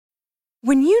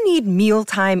When you need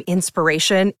mealtime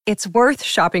inspiration, it's worth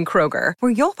shopping Kroger,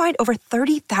 where you'll find over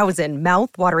 30,000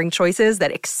 mouth-watering choices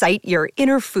that excite your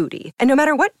inner foodie. And no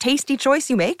matter what tasty choice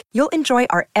you make, you'll enjoy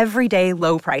our everyday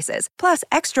low prices, plus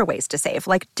extra ways to save,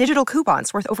 like digital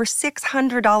coupons worth over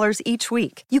 $600 each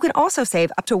week. You can also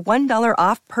save up to $1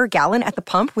 off per gallon at the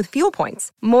pump with fuel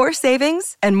points. More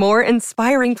savings and more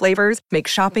inspiring flavors make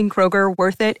shopping Kroger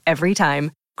worth it every time.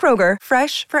 Kroger,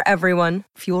 fresh for everyone.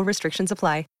 Fuel restrictions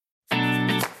apply.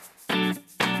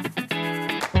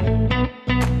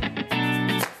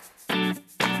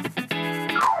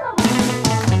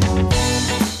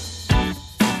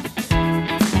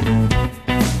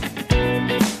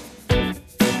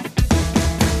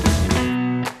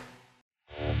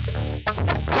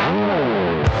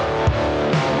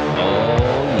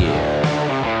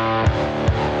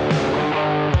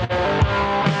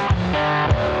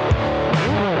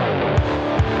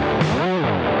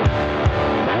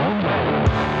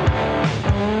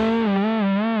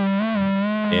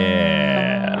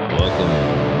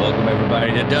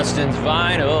 Dustin's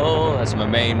Vinyl. That's my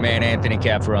main man, Anthony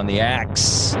Capper on the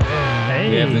axe. Hey.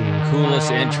 We have the coolest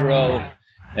intro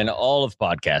in all of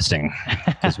podcasting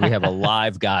because we have a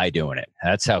live guy doing it.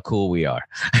 That's how cool we are.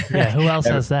 Yeah, who else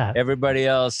has that? Everybody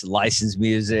else, licensed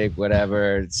music,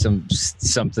 whatever,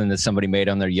 something that somebody made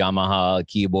on their Yamaha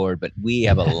keyboard. But we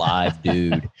have a live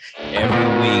dude every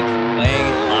week playing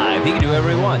it live. He can do whatever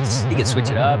he wants. He can switch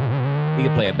it up. He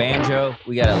can play a banjo.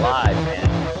 We got it live, man.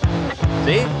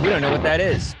 See, we don't know what that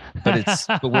is,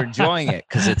 but we're enjoying it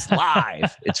because it's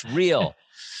live. It's real.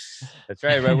 That's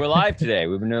right. We're live today.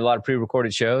 We've been doing a lot of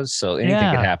pre-recorded shows, so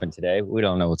anything could happen today. We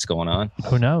don't know what's going on.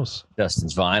 Who knows?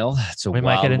 Dustin's Vinyl. It's a we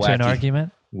wild, might get into wacky, an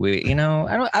argument.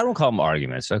 I don't call them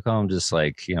arguments. I call them just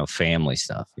like, family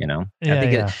stuff, I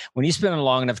think when you spend a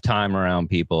long enough time around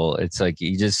people, it's like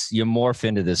you morph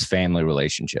into this family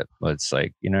relationship. It's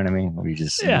like, you know what I mean? Where you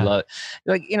just love,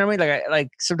 like, you know what I mean?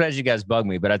 Like sometimes you guys bug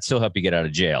me, but I'd still help you get out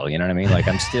of jail. You know what I mean? Like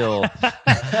I'm still.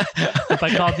 If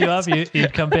I called you up,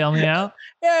 you'd come bail me out?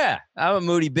 Yeah, I'm a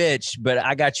moody bitch, but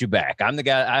I got you back. I'm the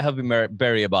guy. I help you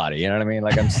bury a body. You know what I mean?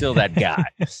 Like I'm still that guy.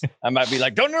 I might be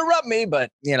like, don't interrupt me,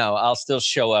 but I'll still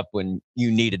show up when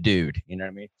you need a dude. You know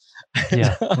what I mean?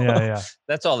 Yeah.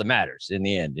 That's all that matters in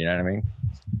the end. You know what I mean?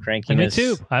 Crankiness. And me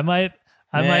too. I might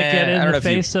get in the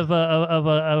face of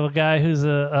a guy who's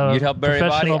a you'd help bury a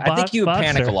body. I think you would boxer.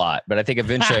 panic a lot, but I think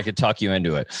eventually I could talk you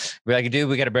into it. Be like, dude,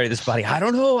 we got to bury this body. I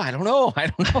don't know.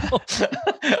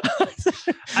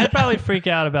 I'd probably freak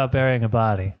out about burying a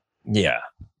body. Yeah.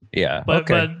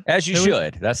 But as you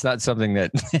should. That's not something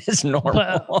that is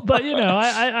normal. But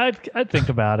I'd think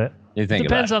about it. You think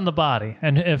depends on the body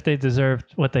and if they deserve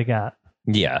what they got.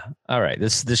 Yeah. All right.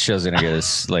 This show's gonna get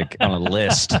us like on a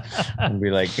list and be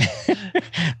like,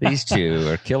 these two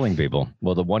are killing people.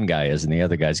 Well, the one guy is, and the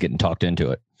other guy's getting talked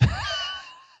into it.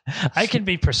 I can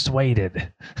be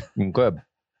persuaded. Good.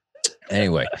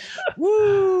 Anyway,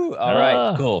 woo! All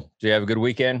right, cool. Do you have a good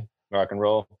weekend? Rock and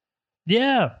roll.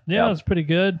 Yeah, it was pretty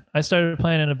good. I started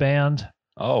playing in a band.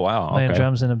 Oh wow! Playing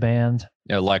drums in a band.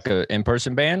 Yeah, like a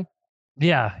in-person band.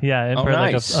 Yeah,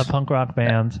 nice. Like a punk rock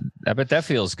band. I bet that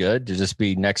feels good to just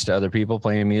be next to other people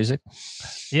playing music.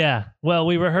 Yeah. Well,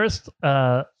 we rehearsed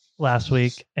last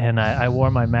week, and I wore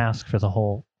my mask for the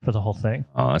whole thing.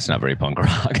 Oh, that's not very punk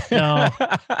rock. No,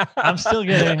 I'm still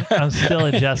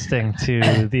adjusting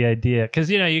to the idea because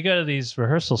you go to these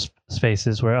rehearsal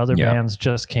spaces where other bands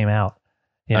just came out.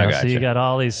 So you got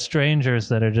all these strangers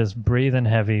that are just breathing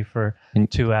heavy for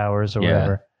 2 hours or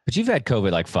whatever. But you've had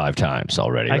COVID like 5 times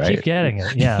already, right? I keep getting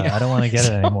it. Yeah, I don't want to get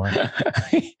it anymore.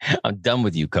 I'm done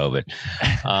with you, COVID.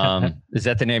 Is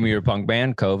that the name of your punk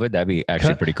band, COVID? That'd be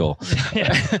actually pretty cool.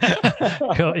 Yeah,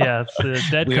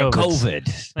 it's dead we COVID.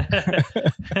 Are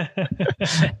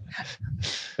COVID.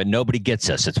 But nobody gets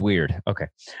us. It's weird. Okay.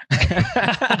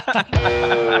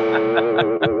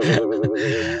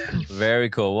 Very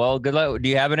cool. Well, good luck. Do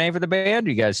you have a name for the band? Or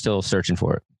are you guys still searching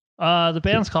for it? The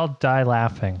band's called Die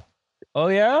Laughing. Oh,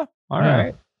 yeah? All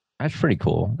right. That's pretty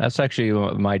cool. That's actually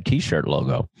my T-shirt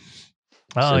logo.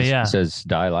 It says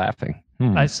Die Laughing.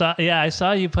 I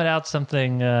saw you put out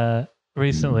something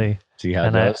recently. See how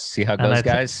it goes? See how it goes,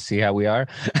 guys? See how we are?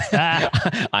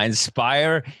 I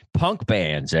inspire punk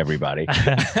bands, everybody.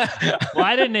 Well,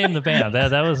 I didn't name the band.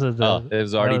 That was it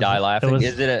was already Die Laughing.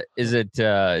 Is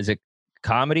it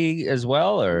comedy as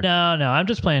well, or no? I'm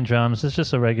just playing drums. It's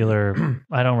just a regular.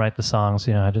 I don't write the songs,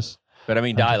 But I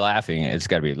mean, Die Laughing. It's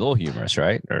got to be a little humorous,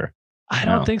 right? Or I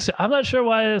don't think so. I'm not sure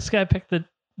why this guy picked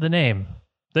the name.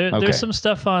 There's some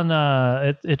stuff on.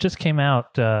 It just came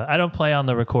out. I don't play on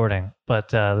the recording, but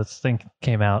this thing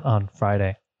came out on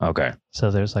Friday. Okay.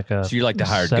 So there's like so you're like the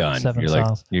hired gun. Seven you're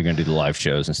songs. like, you're going to do the live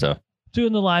shows and stuff.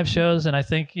 Doing the live shows. And I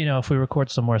think, if we record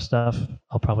some more stuff,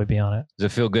 I'll probably be on it. Does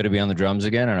it feel good to be on the drums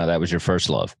again? Or no, that was your first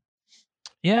love?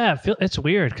 Yeah, it's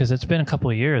weird because it's been a couple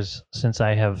of years since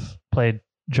I have played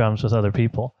drums with other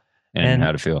people. And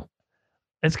how'd it feel?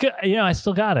 It's good. I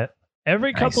still got it.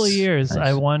 Every couple of years,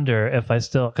 I wonder if I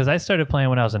still, because I started playing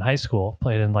when I was in high school,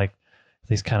 played in like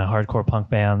these kind of hardcore punk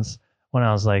bands when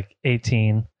I was like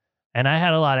 18. And I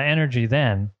had a lot of energy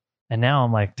then. And now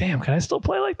I'm like, damn, can I still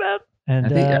play like that? And I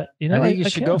think you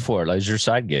should go for it. Like, it's your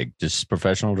side gig, just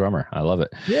professional drummer. I love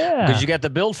it. Yeah, because you got the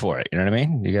build for it. You know what I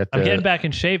mean? I'm getting back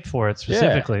in shape for it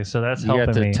specifically, so that's helping me.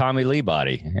 You got the Tommy Lee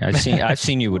body. I've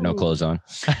seen you with no clothes on.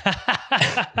 He's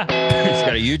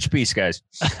got a huge piece, guys.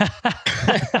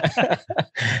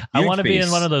 I want to be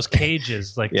in one of those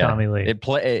cages like Tommy Lee.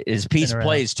 His piece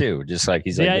plays too, just like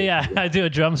he's like. Yeah. I do a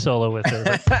drum solo with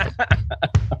it.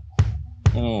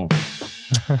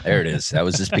 There it is. That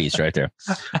was his piece right there.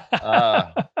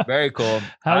 Very cool.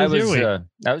 How was your week?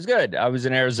 That was good. I was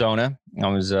in Arizona. I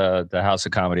was the House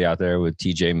of Comedy out there with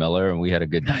TJ Miller, and we had a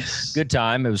good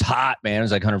time. It was hot, man. It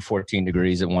was like 114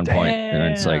 degrees at one point, and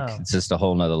it's just a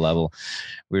whole nother level.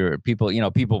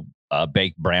 People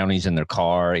bake brownies in their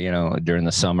car, during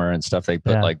the summer and stuff. They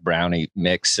put like brownie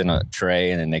mix in a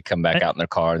tray, and then they come back out in their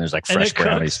car, and there's like fresh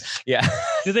brownies. Yeah.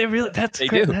 Do they really? That's they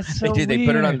great. do. That's so they do.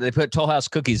 weird. They put Toll House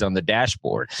cookies on the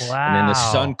dashboard. Wow. And then the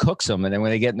sun cooks them, and then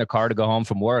when they get in the car to go home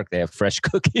from work, they have fresh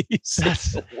cookies.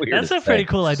 That's a pretty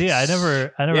cool idea. I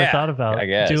never thought about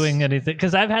doing anything,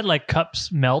 because I've had like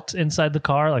cups melt inside the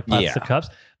car, like plastic cups,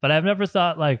 but I've never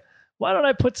thought like, why don't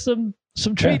I put some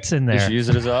treats in there? Just use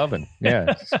it as an oven.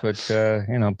 Yeah. Put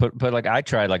like, I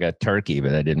tried like a turkey,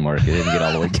 but that didn't work. It didn't get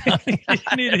all the way down.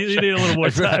 you need a little more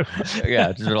time.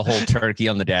 Yeah. Just a whole turkey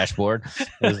on the dashboard. It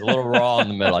was a little raw in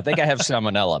the middle. I think I have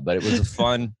salmonella, but it was a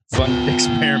fun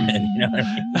experiment. You know what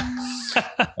I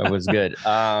mean? It was good.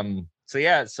 So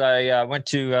I went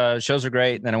to, shows are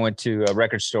great. And then I went to a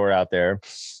record store out there,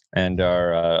 and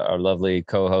our lovely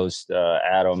co-host,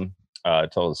 Adam,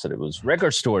 told us that it was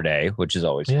record store day, which is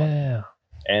always fun. Yeah.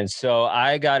 And so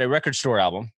I got a record store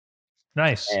album.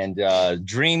 Nice. And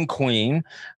Dream Queen,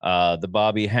 the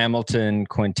Bobby Hamilton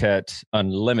Quintet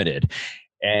Unlimited.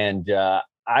 And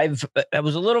I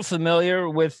was a little familiar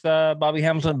with Bobby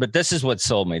Hamilton, but this is what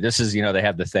sold me. This is, they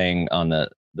have the thing on the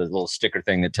little sticker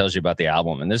thing that tells you about the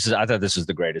album. And I thought this was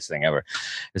the greatest thing ever.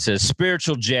 It says,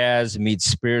 spiritual jazz meets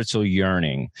spiritual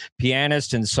yearning.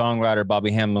 Pianist and songwriter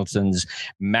Bobby Hamilton's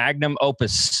magnum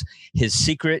opus, his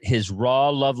secret, his raw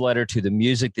love letter to the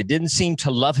music that didn't seem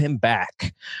to love him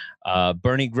back.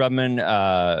 Bernie Grubman,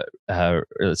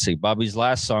 let's see, Bobby's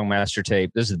last song, Master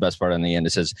Tape. This is the best part on the end.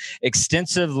 It says,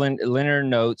 extensive liner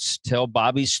notes tell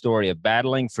Bobby's story of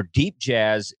battling for deep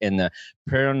jazz in the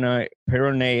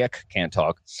Pyreneaic, can't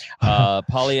talk,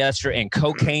 polyester and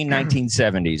cocaine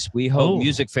 1970s. We hope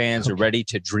music fans are ready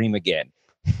to dream again.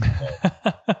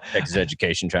 Texas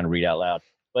Education, trying to read out loud.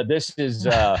 But this is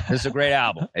a great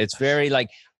album. It's very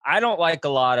I don't like a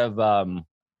lot of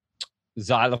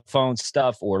xylophone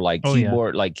stuff or like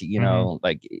keyboard, like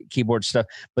keyboard stuff,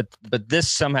 but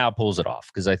this somehow pulls it off,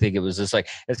 because I think it was just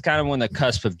it's kind of when the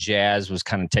cusp of jazz was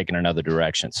kind of taking another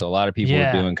direction. So a lot of people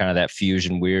were doing kind of that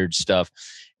fusion weird stuff,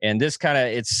 and this kind of,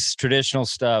 it's traditional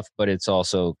stuff, but it's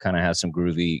also kind of has some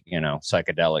groovy,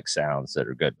 psychedelic sounds that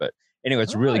are good. But anyway,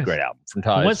 it's a really great album from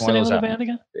Todd. What's the name of the band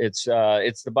again? It's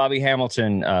the Bobby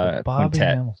Hamilton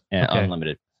Quintet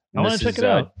Unlimited. I want to check it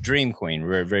out. Dream Queen,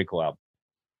 very, very cool album.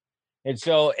 And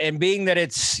so, and being that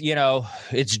it's,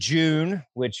 it's June,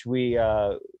 which we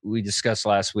discussed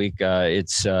last week,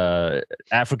 it's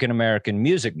African-American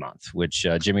Music Month, which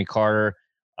Jimmy Carter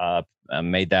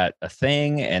made that a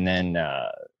thing. And then,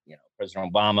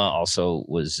 President Obama also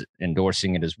was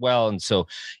endorsing it as well. And so,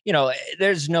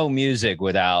 there's no music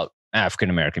without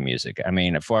African-American music. I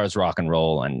mean, as far as rock and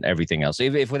roll and everything else,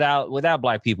 if without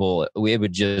Black people, it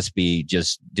would just be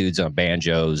dudes on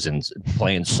banjos and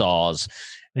playing saws.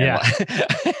 Yeah.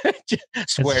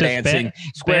 Square dancing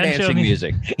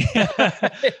music.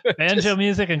 Banjo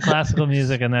music and classical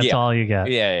music, and that's all you got.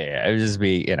 Yeah. It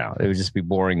would just be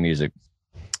boring music.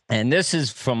 And this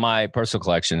is from my personal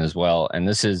collection as well. And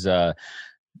this is the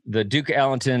Duke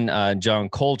Ellington, John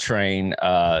Coltrane.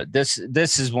 This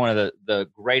is one of the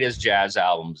greatest jazz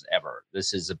albums ever.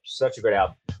 This is such a great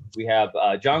album. We have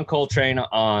John Coltrane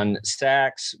on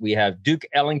sax. We have Duke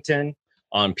Ellington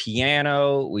on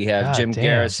piano. We have Jim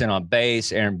Garrison on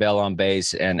bass, Aaron Bell on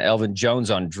bass, and Elvin Jones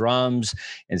on drums,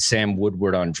 and Sam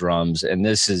Woodward on drums. And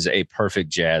this is a perfect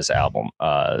jazz album.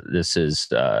 This is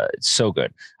it's so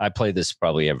good. I play this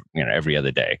probably every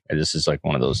other day. And this is like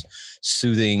one of those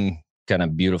soothing, kind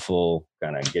of beautiful,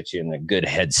 kind of get you in the good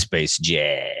headspace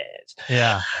jazz.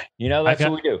 Yeah, that's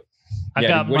what we do. What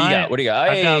do you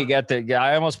got?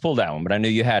 I almost pulled that one, but I knew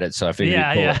you had it, so I figured.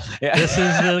 Yeah. This is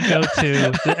the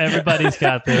go-to. Everybody's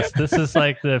got this. This is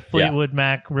like the Fleetwood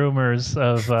Mac rumors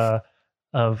of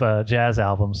jazz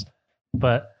albums.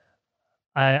 But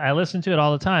I listen to it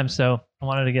all the time, so I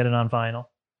wanted to get it on vinyl.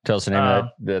 Tell us the name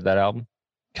of that album.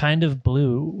 Kind of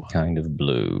Blue. Kind of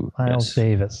Blue. Miles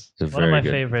Davis. It's one of my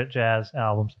favorite jazz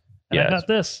albums. And I got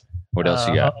this. What else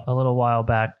you got? A little while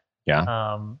back.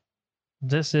 Yeah.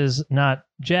 This is not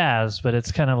jazz, but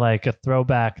it's kind of like a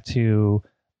throwback to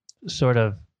sort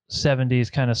of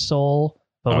 70s kind of soul,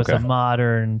 but with a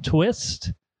modern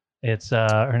twist. It's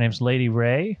her name's Lady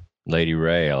Ray. Lady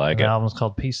Ray, I like it. The album's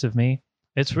called Piece of Me.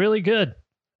 It's really good.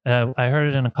 I heard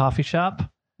it in a coffee shop.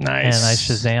 Nice. And I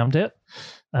Shazammed it.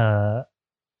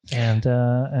 And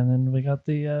then we got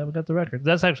the record.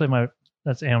 That's actually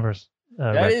that's Amber's.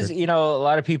 That record. is, a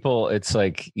lot of people, it's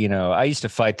like, I used to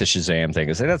fight the Shazam thing.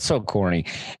 I say that's so corny.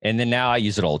 And then now I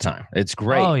use it all the time. It's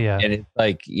great. Oh, yeah. And it's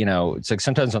like, it's like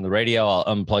sometimes on the radio,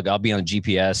 I'll be on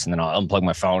GPS and then I'll unplug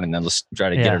my phone and then let's try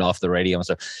to get it off the radio and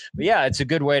stuff. But yeah, it's a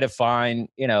good way to find,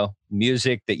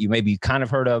 music that you maybe kind of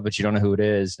heard of, but you don't know who it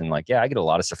is. And like, I get a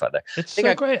lot of stuff out there. It's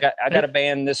so great. I got a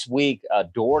band this week,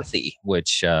 Dorothy,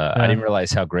 which I didn't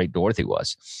realize how great Dorothy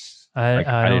was.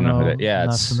 I don't know. Who that. Yeah,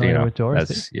 not it's familiar with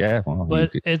Dorothy.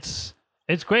 But it's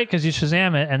great because you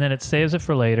Shazam it and then it saves it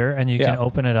for later, and you can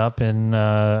open it up in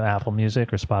Apple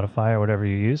Music or Spotify or whatever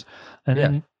you use, and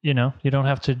then you don't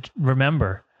have to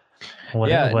remember.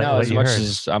 As much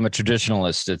as I'm a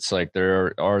traditionalist, it's like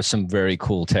there are some very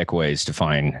cool tech ways to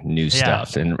find new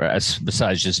stuff, and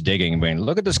besides just digging and being,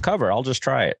 look at this cover, I'll just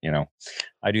try it.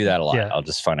 I do that a lot. I'll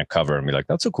just find a cover and be like,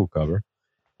 that's a cool cover.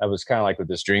 I was kind of like with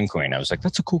this Dream Queen. I was like,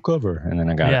 that's a cool cover. And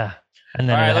then I got it. And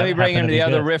then all right, let me bring in the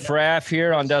other riff-raff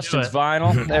here on Dustin's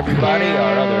Vinyl. Everybody,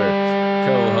 our other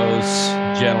co-hosts,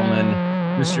 gentlemen,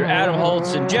 Mr. Adam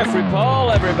Holtz and Jeffrey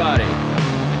Paul, everybody.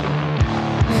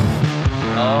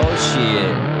 Oh,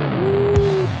 shit.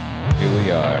 Here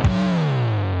we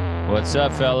are. What's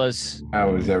up, fellas?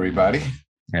 How is everybody?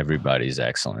 Everybody's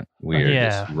excellent. We're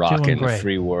just rocking the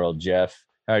free world, Jeff.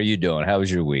 How are you doing? How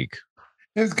was your week?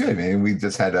 It was good, man. We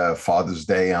just had a Father's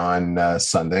Day on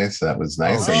Sunday, so that was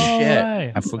nice. Oh, shit.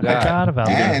 Right. I forgot about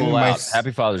that.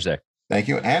 Happy Father's Day. Thank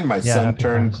you. And my son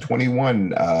turned 21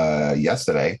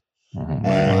 yesterday. Mm-hmm.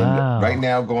 And right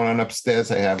now, going on upstairs,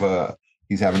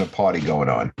 he's having a party going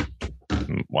on.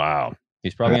 Wow.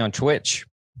 He's probably on Twitch.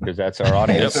 Because that's our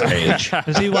audience page.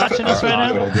 Is he watching us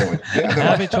right now?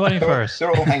 Happy 21st.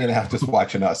 They're all hanging out just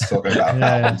watching us talking about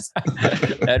albums.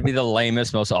 That'd be the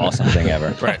lamest, most awesome thing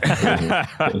ever. Right.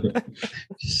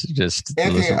 just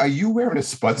Anthony, listen. Are you wearing a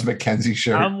Spuds MacKenzie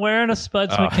shirt? I'm wearing a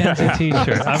Spuds MacKenzie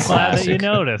t-shirt. I'm glad that you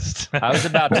noticed. I was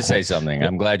about to say something.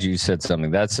 I'm glad you said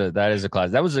something. That is a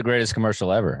classic. That was the greatest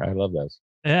commercial ever. I love those.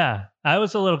 Yeah, I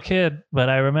was a little kid, but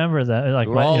I remember that. Like,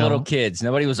 we're all little kids.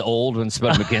 Nobody was old when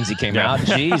Spuds MacKenzie came out.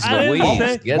 Jeez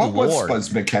Louise. What was Spuds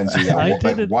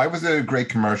MacKenzie? Why was it a great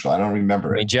commercial? I don't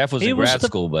remember it. I mean, Jeff was in grad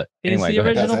school, but anyway. He's the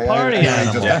original party animal.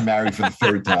 He just got married for the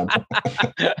third time.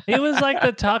 He was like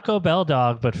the Taco Bell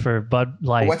dog, but for Bud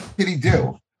Light. What did he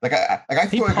do? I thought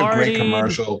like a great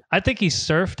commercial. I think he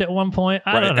surfed at one point.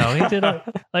 I don't know. He did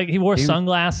he wore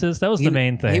sunglasses. That was the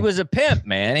main thing. He was a pimp,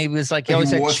 man. He was like he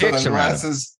always had chicks around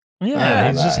him.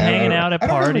 Yeah, he's just hanging out at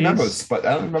parties. I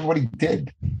don't remember what he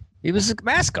did. He was a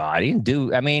mascot. He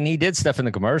did stuff in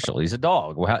the commercial. He's a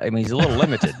dog. He's a little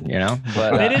limited,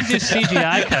 But they didn't do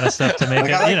CGI kind of stuff to make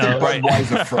it,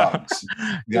 Budweiser frogs.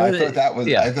 Yeah, I thought that was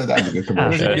a good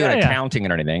commercial. He wasn't doing accounting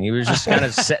or anything. He was just kind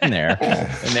of sitting there,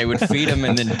 and they would feed him,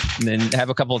 and then have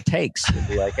a couple of takes. And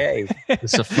be like, "Hey,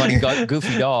 this is a funny,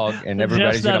 goofy dog, and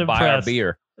everybody's gonna buy our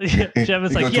beer." Jeff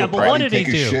was like, but what did he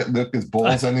do? Shit, look his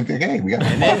balls, and think, hey, we got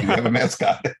a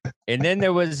mascot. And then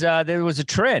there was a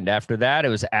trend after that. It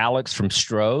was Alex from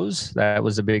Stroh's. That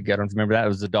was a big. I don't remember that. It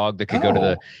was the dog that could go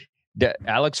to the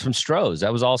Alex from Stroh's.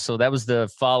 That was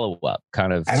the follow up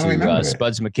kind of to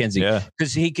Spuds MacKenzie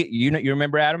because he could. You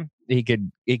remember Adam? He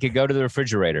could go to the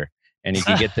refrigerator. And he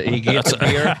could get the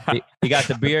beer. He got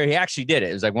the beer. He actually did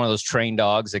it. It was like one of those trained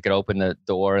dogs that could open the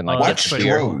door and get the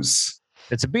beer.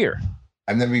 It's a beer.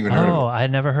 I've never even heard of it. Oh, I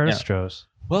had never heard of Stroh's.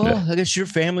 Well, I guess your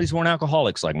families weren't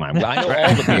alcoholics like mine. I know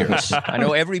all the beers. I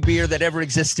know every beer that ever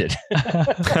existed.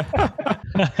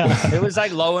 It was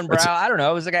like Lowenbrau. I don't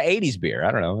know. It was like an 80s beer.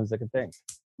 I don't know. It was like a thing.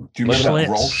 Do you remember that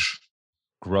Grolsch?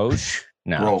 Grolsch?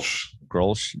 No.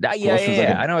 Grolsch. Yeah.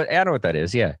 Like I know what that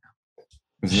is. Yeah.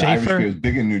 It was an Irish beer. It was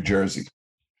big in New Jersey.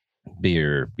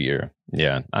 Beer.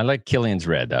 Yeah. I like Killian's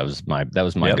Red. That was my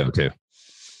go-to.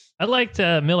 I liked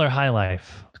Miller High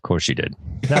Life. Of course you did.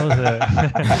 That was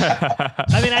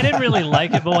I mean, I didn't really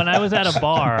like it, but when I was at a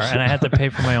bar and I had to pay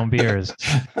for my own beers,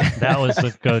 that was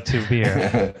the go-to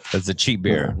beer. That's a cheap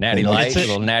beer. Natty Light,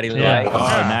 little Natty Light. Oh,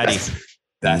 Natty.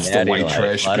 That's the white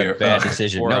trash beer. Bad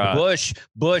decision. No,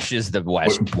 Bush is the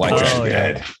white trash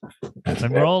beer.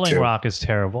 And Rolling Rock is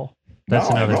terrible. That's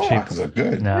another cheap. Rockers are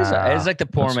good. Nah. It's like the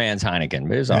poor man's Heineken,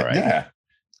 but it's all right. Yeah.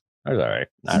 It was all right.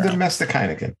 It's a domestic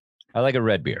Heineken. I like a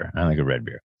red beer.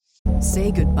 Say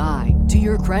goodbye to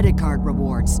your credit card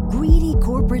rewards. Greedy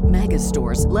corporate mega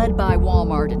stores, led by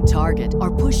Walmart and Target,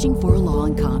 are pushing for a law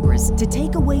in Congress to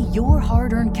take away your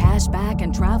hard-earned cash back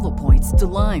and travel points to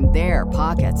line their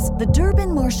pockets. The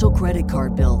Durbin-Marshall credit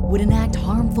card bill would enact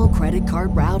harmful credit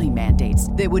card routing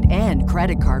mandates that would end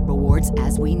credit card rewards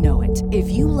as we know it. If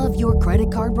you love your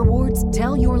credit card rewards,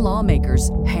 tell your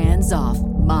lawmakers, hands off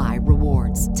my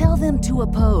rewards. Tell them to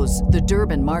oppose the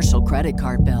Durbin-Marshall credit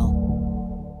card bill.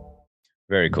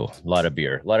 Very cool. A lot of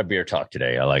beer talk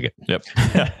today. I like it. Yep.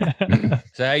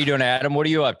 So how you doing, Adam? What are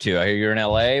you up to? I hear you're in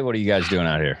LA. What are you guys doing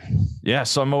out here? Yeah,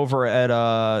 so I'm over at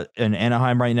in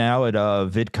Anaheim right now at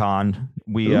VidCon.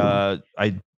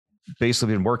 I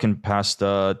basically been working past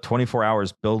 24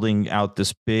 hours building out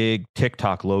this big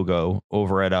TikTok logo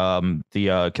over at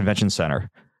the convention center.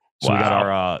 So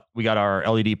we got our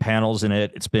LED panels in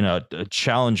it. It's been a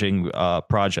challenging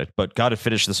project, but got it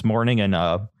finished this morning, and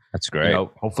that's great.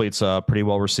 Hopefully it's pretty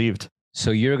well received.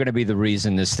 So you're going to be the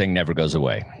reason this thing never goes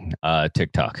away.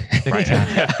 TikTok.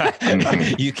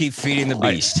 Right. You keep feeding the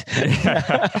beast.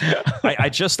 I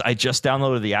just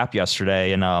downloaded the app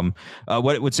yesterday, and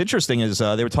what's interesting is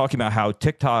they were talking about how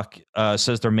TikTok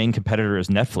says their main competitor is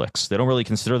Netflix. They don't really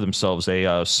consider themselves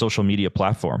a social media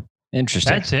platform.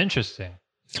 Interesting. That's interesting.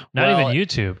 Not even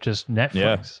YouTube, just Netflix.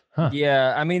 Yeah. Huh.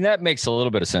 Yeah, I mean that makes a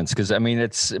little bit of sense because I mean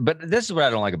but this is what I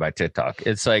don't like about TikTok.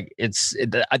 It's like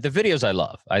the videos I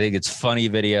love. I think it's funny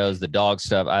videos, the dog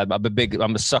stuff. I'm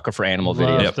a sucker for animal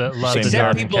videos.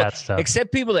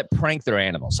 Except people that prank their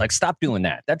animals. Like, stop doing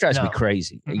that. That drives me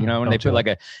crazy. You know, when they put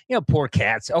like poor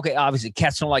cats. Okay, obviously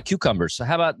cats don't like cucumbers, so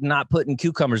how about not putting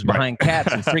cucumbers behind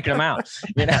cats and freaking them out?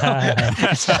 You know,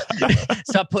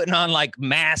 stop putting on like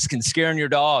masks and scaring your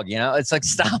dog. You know, it's like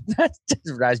stop. That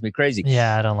just drives me crazy.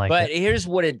 Yeah, I don't like. But here's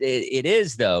what it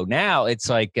is, though. Now it's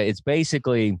like it's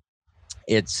basically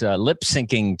lip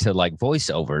syncing to like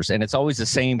voiceovers, and it's always the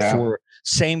same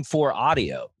for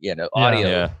audio. You know, audio.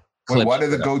 Yeah. Wait, what are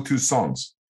the go-to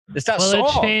songs? It's not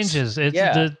songs. It changes.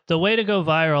 The way to go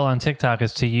viral on TikTok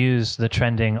is to use the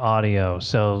trending audio.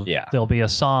 So there'll be a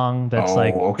song that's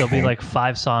there'll be like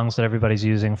 5 songs that everybody's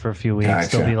using for a few weeks.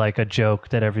 Gotcha. There'll be like a joke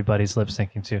that everybody's lip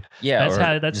syncing to. Yeah,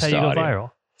 that's how you go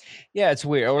viral. Yeah, it's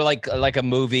weird. Or like a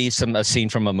movie, a scene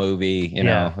from a movie, you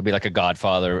know, it'll be like a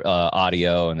Godfather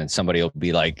audio, and then somebody will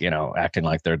be like, acting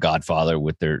like their Godfather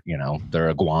with their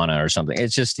iguana or something.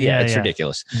 It's just, it's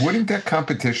ridiculous. Wouldn't that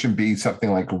competition be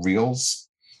something like Reels?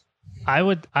 I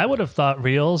would have thought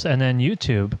Reels and then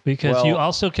YouTube, because you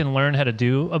also can learn how to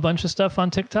do a bunch of stuff on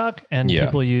TikTok, and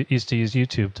people used to use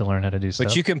YouTube to learn how to do stuff.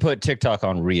 But you can put TikTok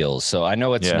on Reels, so I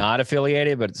know it's not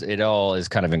affiliated, but it all is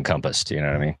kind of encompassed. You know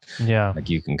what I mean? Yeah, like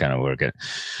you can kind of work it.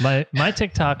 My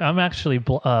TikTok, I'm actually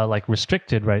like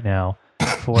restricted right now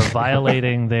for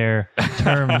violating their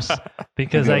terms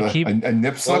because I keep a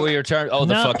nip slip. What were your terms? Oh,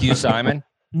 fuck you, Simon.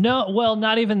 No, well,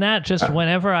 not even that. Just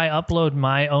whenever I upload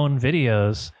my own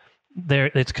videos,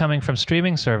 it's coming from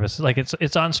streaming services. Like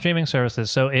it's on streaming services,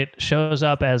 so it shows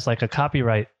up as like a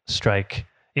copyright strike,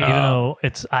 even though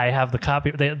I have the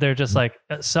copy. They're just like,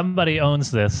 somebody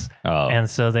owns this, and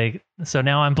so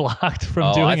now I'm blocked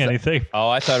from doing anything.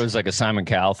 I thought it was like a Simon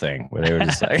Cowell thing where they were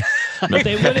just like, but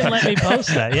they wouldn't let me post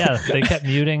that. Yeah, they kept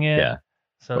muting it. Yeah.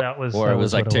 So that was, or it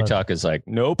was like TikTok is like,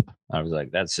 nope. I was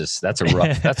like, that's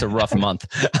a rough month.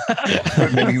 I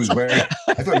thought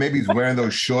maybe he's wearing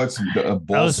those shorts and the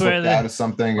balls slipped out or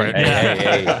something. Right.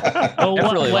 Hey.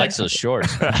 Definitely likes those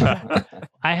shorts.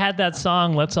 I had that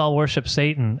song, Let's All Worship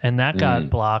Satan, and that got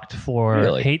blocked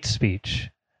for hate speech,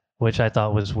 which I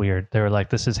thought was weird. They were like,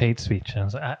 this is hate speech. And I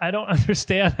was like, I don't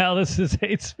understand how this is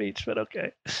hate speech, but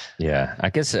okay. Yeah, I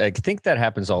think that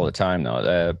happens all the time,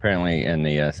 though. Apparently, and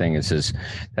the thing is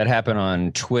that happened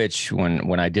on Twitch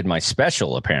when I did my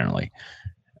special, apparently.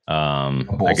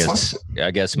 I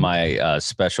guess my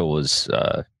special was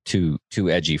too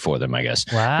edgy for them, I guess.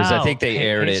 Wow. Because I think they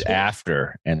aired it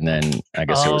after, and then I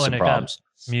guess there were some problems.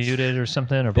 Muted or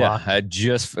something or blocked? Yeah, I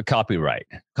just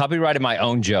copyrighted my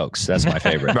own jokes. That's my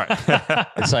favorite.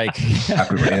 It's like,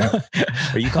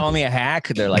 are you calling me a hack?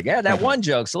 They're like, yeah, that one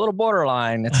joke's a little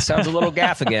borderline. It sounds a little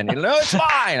gaff again. No, it's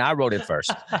fine. I wrote it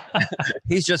first.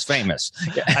 He's just famous.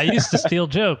 I used to steal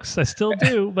jokes. I still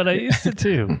do, but I used to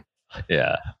too.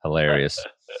 Yeah, hilarious.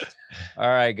 All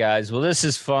right, guys. Well, this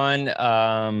is fun.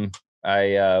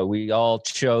 We all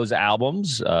chose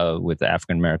albums with the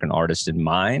African American artist in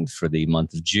mind for the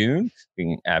month of June,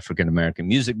 being African American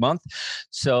Music Month.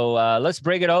 So let's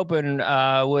break it open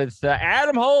with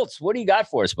Adam Holtz. What do you got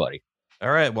for us, buddy?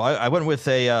 All right. Well, I went with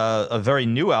a very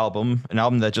new album, an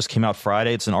album that just came out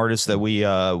Friday. It's an artist that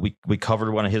we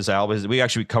covered one of his albums. We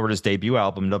actually covered his debut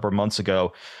album a number of months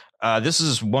ago. This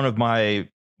is one of my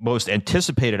most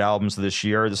anticipated albums of this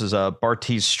year. This is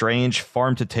Bartees Strange,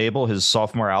 Farm to Table, his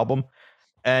sophomore album.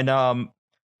 And I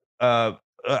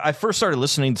first started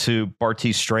listening to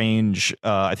Bartees Strange.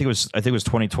 I think it was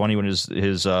 2020 when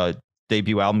his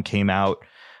debut album came out.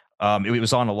 It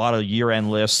was on a lot of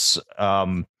year-end lists.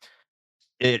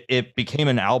 It became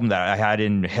an album that I had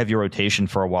in heavy rotation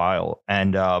for a while.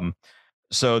 And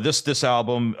so this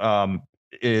album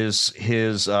is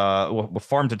his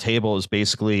Farm to Table is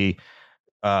basically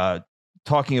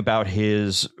talking about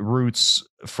his roots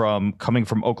from coming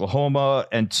from Oklahoma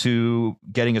and to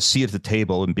getting a seat at the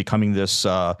table and becoming this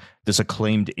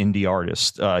acclaimed indie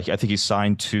artist. I think he's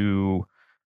signed to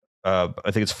I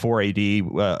think it's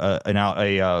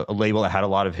 4AD, a label that had a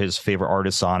lot of his favorite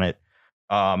artists on it.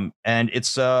 And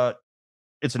it's an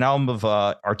album of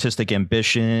artistic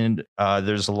ambition.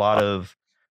 There's a lot of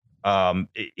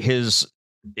his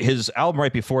album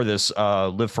right before this,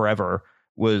 Live Forever,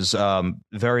 was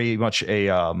very much a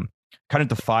kind of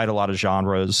defied a lot of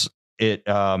genres.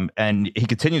 And he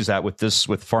continues that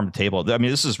with Farm to Table. I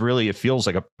mean, this is really, it feels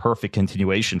like a perfect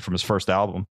continuation from his first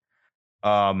album.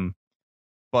 But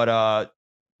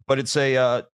it's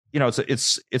a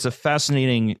it's a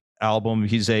fascinating album.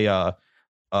 He's a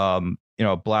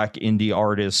black indie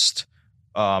artist,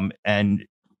 and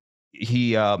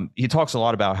he talks a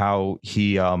lot about how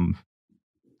it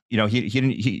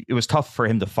was tough for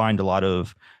him to find a lot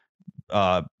of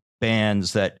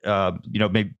bands that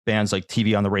maybe bands like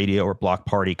TV on the Radio or Block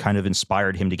Party kind of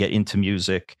inspired him to get into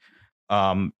music.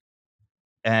 And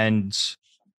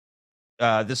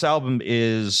this album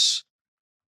is,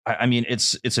 I mean,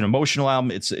 it's an emotional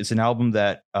album. It's an album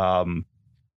that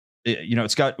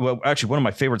it's got, well, actually one of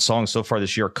my favorite songs so far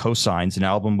this year, Cosigns, an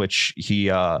album which he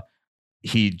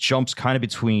jumps kind of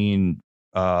between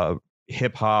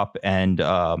hip hop and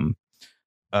kind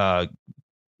of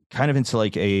into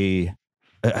like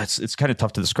it's kind of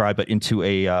tough to describe, but into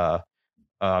a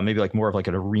maybe like more of like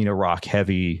an arena rock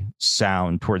heavy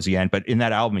sound towards the end. But in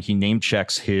that album, he name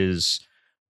checks his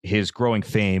growing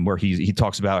fame, where he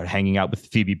talks about hanging out with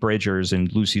Phoebe Bridgers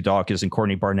and Lucy Dacus and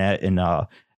Courtney Barnett and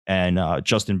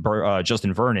Justin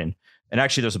Vernon. And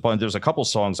actually, there's a couple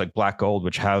songs like Black Gold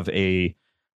which have a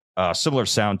similar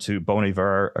sound to Bon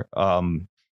Iver.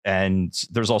 And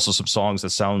there's also some songs that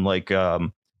sound like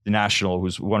The National,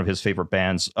 who's one of his favorite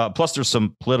bands. Plus, there's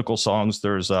some political songs.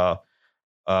 There's Hold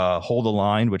the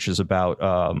Line, which is about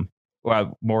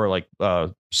more like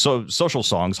social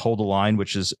songs. Hold the Line,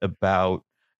 which is about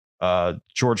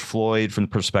George Floyd from the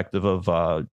perspective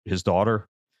of his daughter.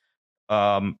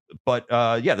 But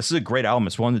this is a great album.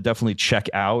 It's one to definitely check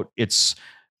out. It's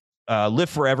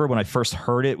Live Forever. When I first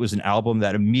heard it, was an album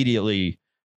that immediately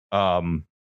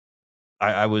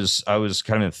I was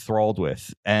kind of enthralled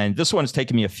with. And this one's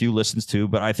taken me a few listens to,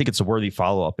 but I think it's a worthy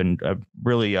follow-up, and I'm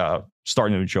really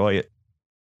starting to enjoy it.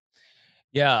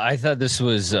 Yeah, I thought this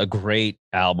was a great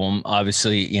album.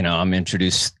 Obviously, I'm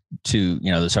introduced to,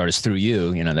 this artist through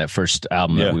you, that first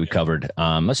album that we covered.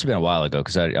 Must have been a while ago,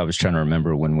 because I was trying to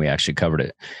remember when we actually covered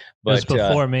it. But it was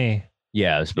before me.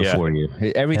 Yeah, it was before you.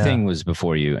 Everything was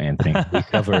before you, Anthony. We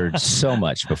covered so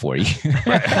much before you.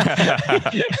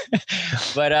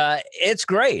 But it's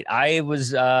great.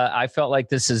 I felt like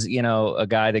this is, a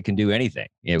guy that can do anything.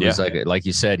 It was like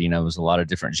you said, it was a lot of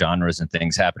different genres and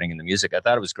things happening in the music. I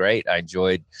thought it was great. I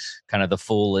enjoyed kind of the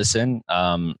full listen.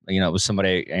 It was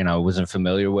somebody, I wasn't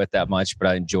familiar with that much, but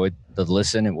I enjoyed the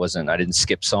listen. I didn't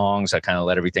skip songs. I kind of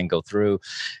let everything go through.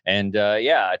 And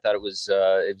I thought it was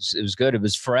good. It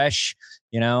was fresh.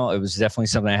 It was definitely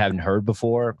something I haven't heard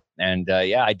before. And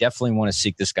yeah, I definitely want to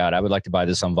seek this out. I would like to buy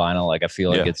this on vinyl. Like, I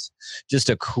feel like it's just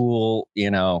a cool,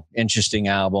 interesting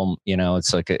album.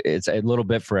 It's like it's a little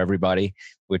bit for everybody,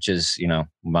 which is,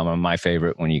 my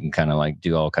favorite when you can kind of like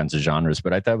do all kinds of genres.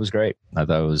 But I thought it was great. I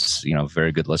thought it was,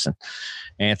 very good listen.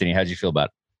 Anthony, how'd you feel about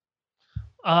it?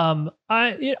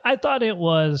 I thought it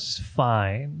was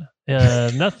fine.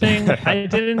 Nothing. I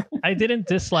didn't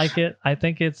dislike it. I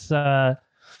think it's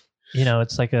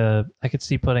it's like I could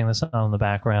see putting this on in the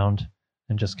background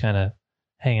and just kind of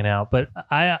hanging out. But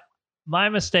my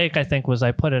mistake, I think, was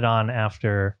I put it on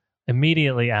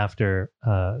immediately after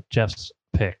Jeff's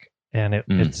pick, and it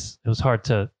was hard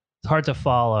to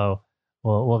follow.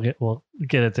 We'll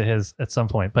get it to his at some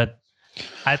point, but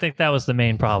I think that was the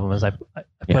main problem. Is I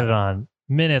put it on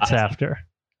minutes after.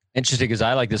 Interesting, because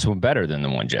I like this one better than the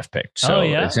one Jeff picked. So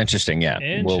it's interesting.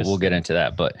 Yeah, we'll get into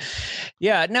that. But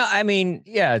yeah, no, I mean,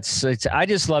 yeah, it's I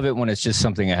just love it when it's just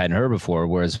something I hadn't heard before.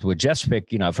 Whereas with Jeff's pick,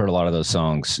 I've heard a lot of those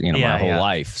songs, my whole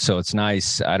life. So it's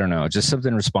nice. I don't know, just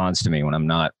something responds to me when I'm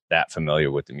not that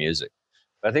familiar with the music.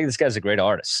 But I think this guy's a great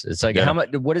artist. It's like how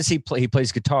much? What does he play? He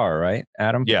plays guitar, right,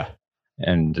 Adam? Yeah.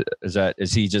 And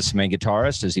is he just main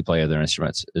guitarist? Does he play other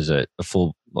instruments? Is it a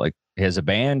full, like, he has a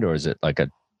band, or is it like a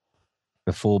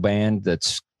full band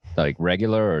that's like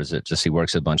regular, or is it just he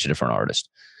works with a bunch of different artists?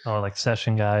 Or like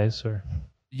session guys, or?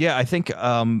 Yeah, I think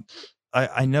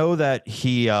I know that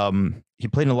he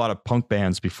played in a lot of punk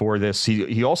bands before this.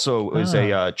 He also is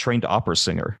a trained opera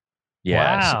singer.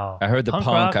 Yeah, wow. I heard the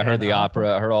punk, I heard the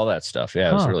opera, I heard all that stuff.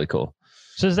 Yeah, it was really cool.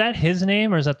 So is that his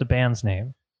name, or is that the band's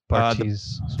name?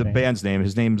 The band's name.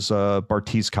 His name's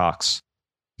Bartiz Cox.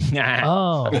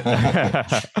 Oh,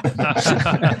 that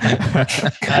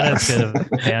is good of a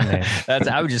band name.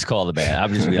 I would just call the band. I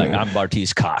would just be like, I'm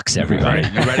Bartiz Cox. Everybody,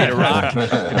 you ready to rock?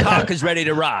 The cock is ready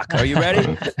to rock. Are you ready?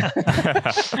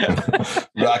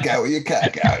 Rock out with your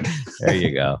cock out. There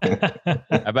you go. How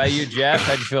about you, Jeff?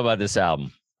 How'd you feel about this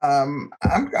album?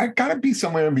 I gotta be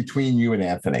somewhere in between you and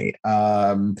Anthony.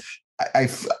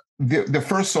 The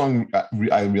first song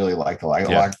I really liked.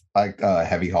 I like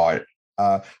Heavy Heart.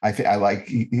 I think I like,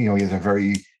 he has a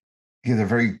very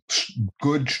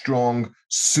good, strong,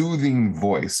 soothing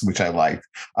voice, which I liked.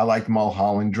 I liked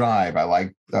Mulholland Drive. I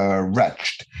liked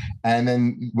Wretched. And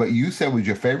then what you said was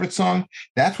your favorite song.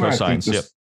 That's where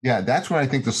that's when I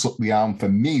think the album for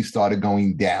me started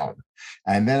going down.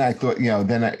 And then I thought,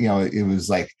 it was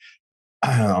like,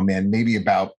 I don't know, man, maybe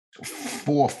about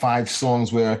 4 or 5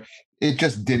 songs where it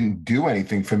just didn't do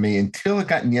anything for me until it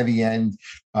got near the end.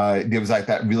 There was like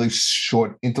that really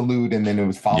short interlude, and then it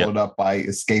was followed up by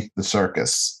Escape the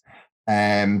Circus.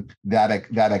 And that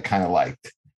I kind of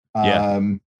liked.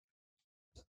 I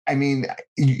mean,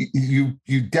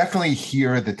 you definitely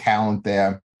hear the talent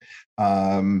there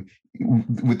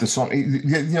with the song.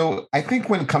 I think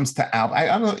when it comes to album, I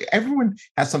don't know, everyone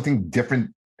has something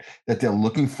different that they're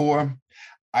looking for.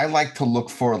 I like to look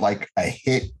for like a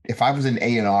hit. If I was an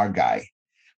A&R guy,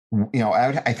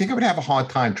 I think I would have a hard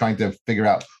time trying to figure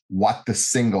out what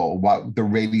the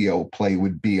radio play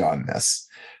would be on this.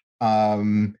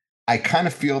 I kind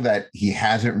of feel that he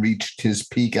hasn't reached his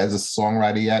peak as a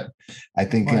songwriter yet. I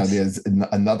think there's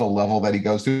another level that he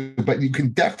goes to, but you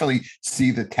can definitely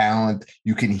see the talent.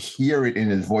 You can hear it in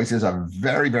his voice. There's a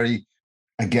very, very,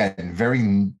 again,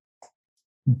 very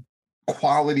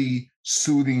quality,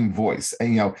 soothing voice.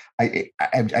 And I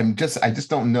just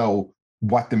don't know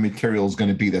what the material is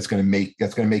going to be that's going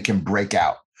to make him break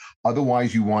out.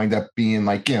 Otherwise, you wind up being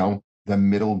like, the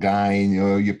middle guy,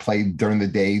 you play during the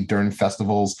day, during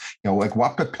festivals, like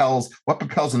what propels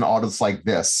an artist like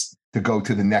this to go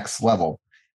to the next level?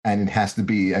 And it has to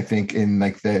be, I think, in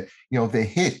like the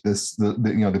hit,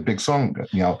 the big song,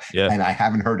 and I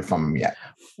haven't heard it from him yet.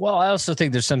 Well, I also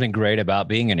think there's something great about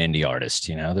being an indie artist.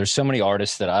 There's so many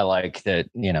artists that I like that,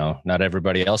 not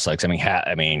everybody else likes. I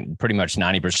mean, pretty much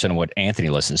 90% of what Anthony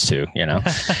listens to,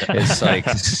 it's like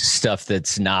stuff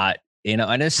that's not,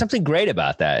 and there's something great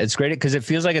about that. It's great because it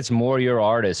feels like it's more your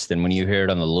artist than when you hear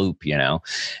it on the loop,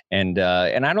 and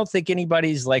I don't think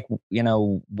anybody's like,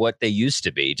 what they used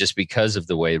to be, just because of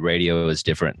the way radio is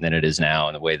different than it is now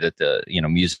and the way that the,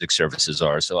 music services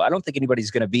are. So I don't think anybody's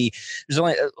going to be, there's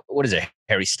only, what is it?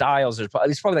 Harry Styles. There's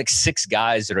probably like 6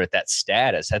 guys that are at that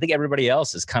status. I think everybody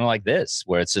else is kind of like this,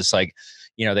 where it's just like,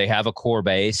 they have a core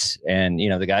base, and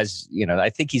the guys. I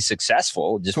think he's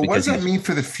successful. Just so, what does that mean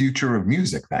for the future of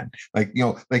music then? Like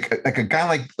like a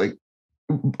guy like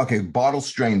okay, Bartle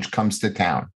Strange comes to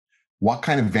town. What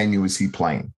kind of venue is he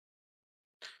playing?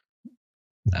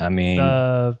 I mean,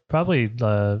 probably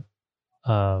the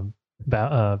Bowery.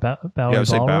 I would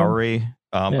say Bowery.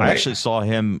 I actually saw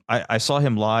him. I saw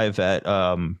him live at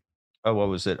what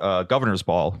was it? Governor's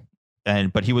Ball.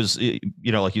 But he was,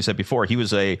 like you said before, he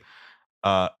was a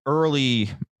early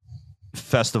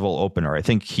festival opener. I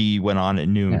think he went on at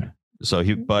noon. Yeah. So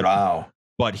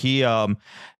but he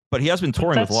has been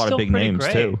touring with a lot of big names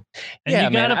too.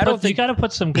 And you gotta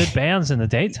put some good bands in the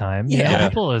daytime. Yeah,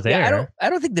 people are there. Yeah, I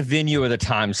don't think the venue or the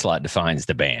time slot defines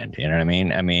the band. You know what I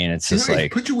mean? I mean, it's just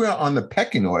like put you on the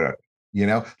pecking order.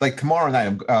 Like tomorrow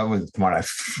night.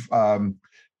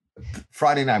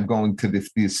 Friday night, I'm going to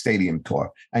the stadium tour,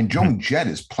 and Joan Jett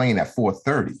is playing at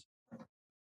 4:30.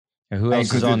 Who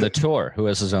else is on the tour? Who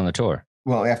else is on the tour?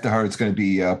 Well, after her, it's going to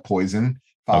be Poison,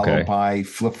 followed by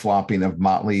flip-flopping of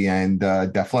Motley and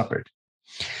Def Leppard.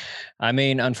 I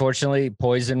mean, unfortunately,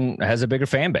 Poison has a bigger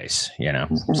fan base,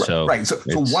 So right. So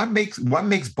what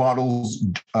makes Bottles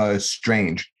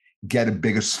Strange get a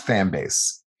bigger fan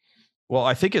base? Well,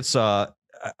 I think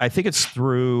it's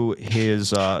through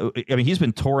his. He's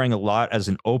been touring a lot as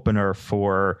an opener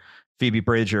for Phoebe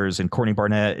Bridgers and Courtney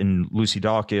Barnett and Lucy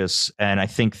Dacus, and I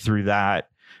think through that,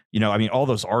 all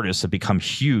those artists have become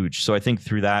huge. So I think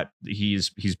through that,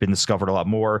 he's been discovered a lot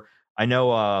more. I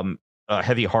know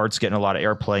Heavy Heart's getting a lot of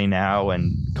airplay now,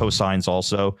 and Cosigns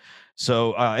also.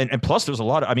 So and plus, there's a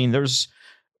lot of. There's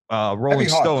Rolling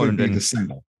Stone could be the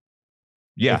single.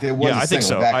 Yeah, I think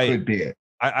so. That could be it.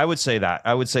 I would say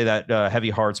that.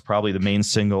 Heavy Heart's probably the main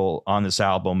single on this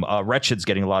album. Wretched's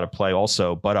getting a lot of play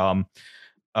also, but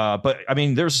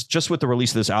there's just with the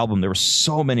release of this album, there were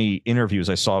so many interviews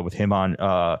I saw with him on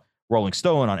Rolling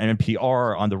Stone, on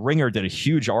NPR, on The Ringer did a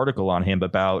huge article on him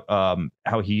about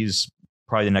how he's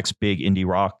probably the next big indie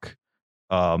rock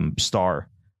star.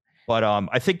 But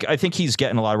I think he's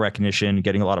getting a lot of recognition,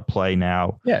 getting a lot of play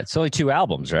now. Yeah, it's only 2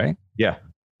 albums, right? Yeah.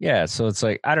 Yeah, so it's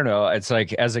like, I don't know. It's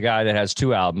like, as a guy that has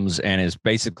 2 albums and is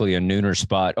basically a nooner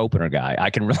spot opener guy, I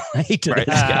can relate to this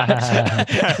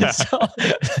guy. so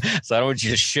I don't want you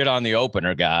to shit on the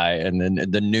opener guy and then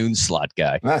the noon slot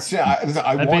guy. I want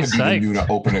to be the nooner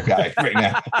opener guy right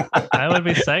now. I would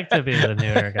be psyched to be the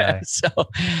nooner guy. So,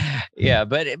 yeah,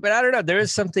 but I don't know. There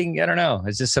is something, I don't know.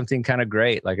 It's just something kind of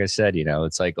great. Like I said,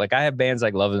 it's like I have bands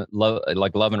like Love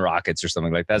and Rockets or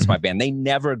something like that. That's my band. They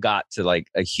never got to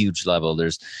like a huge level.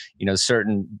 There's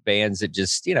certain bands that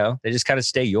just, they just kind of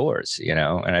stay yours, and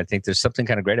I think there's something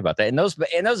kind of great about that. And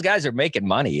those guys are making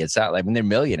money. It's not like when they're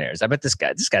millionaires. I bet this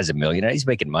guy's a millionaire. He's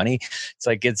making money. It's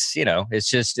like,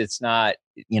 it's not,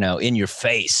 in your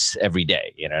face every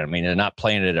day. You know what I mean? They're not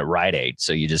playing it at Rite Aid.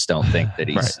 So you just don't think that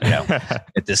he's,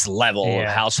 at this level of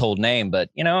household name. But,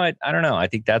 I don't know. I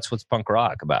think that's what's punk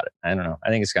rock about it. I don't know. I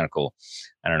think it's kind of cool.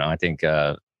 I don't know. I think,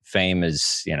 fame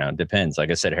is, depends.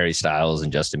 Like I said, Harry Styles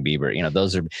and Justin Bieber,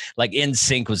 those are like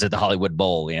NSYNC was at the Hollywood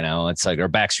Bowl, it's like, or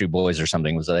Backstreet Boys or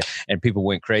something was like, and people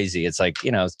went crazy. It's like,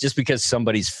 just because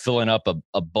somebody's filling up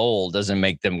a bowl doesn't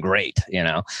make them great,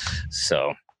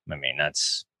 So,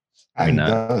 that's, it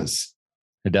does.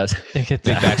 It does. Big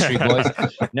Backstreet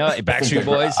Boys. No, Backstreet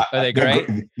Boys. Are they great?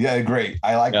 They're great.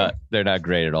 I like them. They're not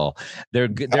great at all. They're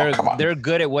good. They're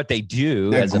good at what they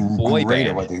do as a boy band.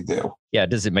 At what they do. Yeah,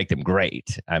 does it make them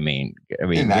great? I mean,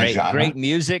 great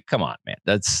music. Come on, man.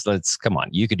 Let's come on.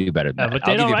 You could do better than that.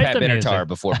 I'll give you Pat Benatar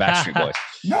before Backstreet Boys.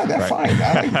 No, they're fine.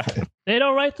 They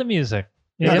don't write the music.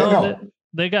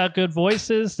 They got good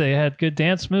voices. They had good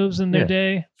dance moves in their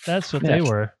day. That's what they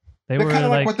were. They're kind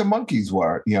of like what the Monkees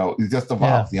were, just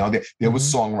evolved. There was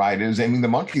songwriters. I mean, the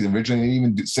Monkees originally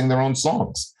didn't even sing their own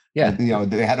songs. Yeah,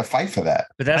 they had to fight for that.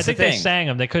 But I think they sang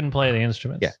them. They couldn't play the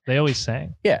instruments. Yeah, they always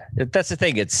sang. Yeah, that's the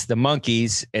thing. It's the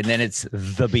Monkees, and then it's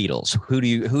the Beatles. Who do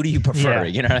you prefer?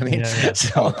 You know what I mean? Yeah.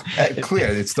 So clear,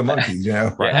 it's the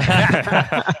Monkees. Right.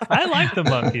 I like the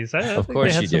Monkees. Of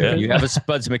course you do. You have a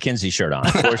Spuds MacKenzie shirt on.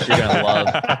 Of course you're gonna love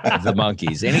the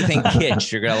Monkees. Anything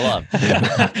kitsch, you're gonna love. I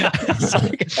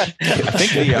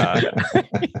think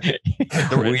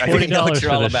we know what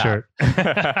you're all about. Shirt.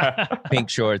 Pink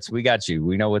shorts. We got you.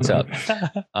 We know what's up.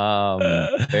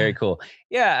 Very cool.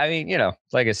 Yeah, I mean,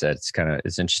 like I said,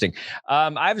 it's interesting.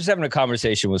 I was having a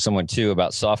conversation with someone too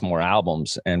about sophomore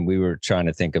albums, and we were trying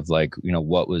to think of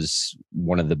what was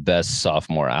one of the best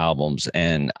sophomore albums,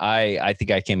 and I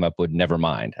think I came up with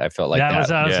Nevermind. I felt like that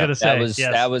was I was gonna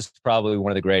say. That was probably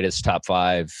one of the greatest top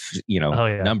 5,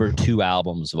 number 2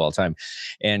 albums of all time.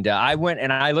 And I went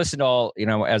and I listened to all,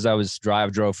 as I was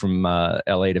drove from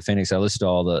LA to Phoenix, I listened to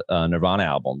all the Nirvana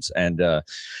albums, and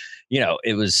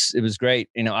it was great.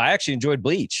 I actually enjoyed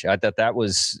Bleach. I thought that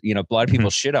was, a lot of people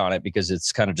shit on it because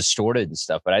it's kind of distorted and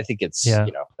stuff, but I think it's,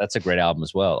 that's a great album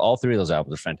as well. All 3 of those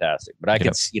albums are fantastic, but I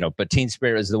could, but Teen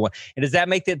Spirit is the one. And does that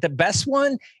make it the best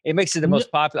one? It makes it the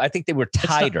most popular. I think they were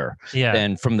tighter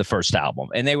than from the first album,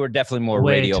 and they were definitely more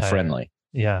radio friendly.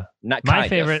 Yeah. Not my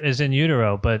favorite is In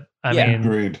Utero, but I mean,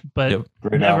 agreed. But yep.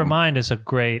 Nevermind is a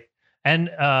great, and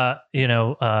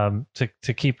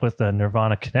to keep with the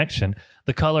Nirvana connection,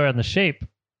 The Color and the Shape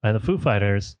by the Foo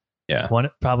Fighters. Yeah.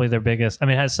 Probably their biggest. I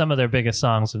mean, it has some of their biggest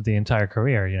songs of the entire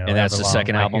career. You know, and that's the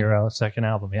second album. Hero, second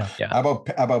album. Yeah. Yeah. How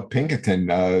about Pinkerton?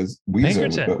 Weezer.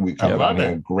 Pinkerton. We covered on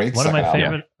here. Great. One of my favorite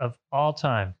album. of all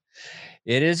time.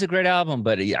 It is a great album,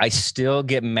 but I still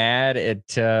get mad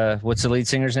at what's the lead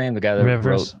singer's name? The guy that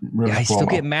Rivers. wrote. I still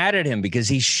get mad at him because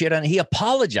he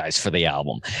apologized for the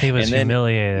album. He was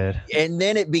humiliated. And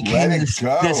then it became this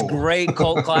great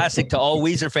cult classic to all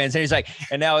Weezer fans. And he's like,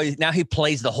 and now he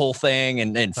plays the whole thing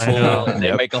and full, and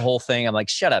they make a whole thing. I'm like,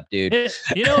 shut up, dude.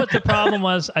 You know what the problem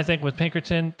was? I think with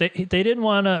Pinkerton, they didn't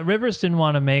want to. Rivers didn't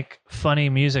want to make funny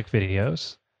music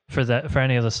videos for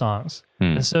any of the songs.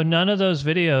 And so none of those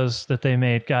videos that they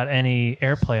made got any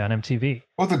airplay on MTV.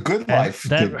 Well, The Good Life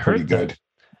did pretty good.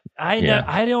 I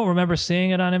don't remember seeing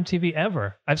it on MTV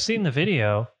ever. I've seen the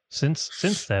video since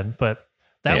then, but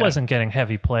that wasn't getting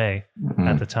heavy play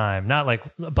at the time. Not like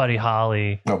Buddy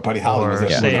Holly. No, Buddy Holly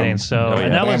was Say It Ain't So.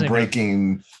 And that was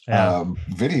breaking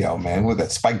video, man. With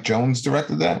that Spike Jonze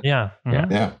directed that. Yeah.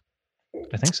 Mm-hmm. Yeah.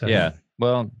 I think so. Yeah.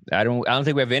 Well, I don't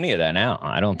think we have any of that now.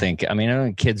 I don't think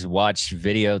kids watch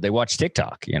video. They watch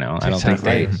TikTok, you know. I don't think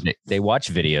they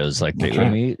watch videos like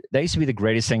they used to be the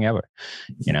greatest thing ever.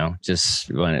 You know,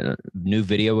 just when a new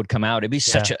video would come out, it'd be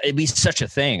such a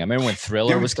thing. I remember when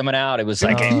Thriller was coming out, it was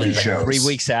like 3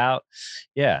 weeks out.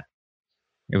 Yeah.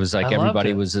 It was like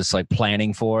everybody was just like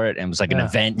planning for it, and it was like an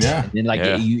event. Yeah. And like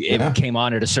it came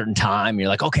on at a certain time. You're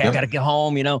like, okay, I got to get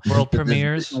home. You know, world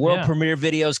premieres, premiere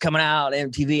videos coming out,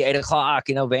 MTV 8:00.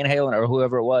 You know, Van Halen or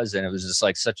whoever it was, and it was just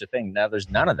like such a thing. Now there's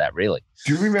none of that really.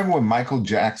 Do you remember when Michael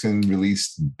Jackson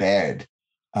released Bad,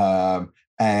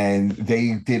 and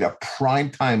they did a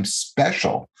primetime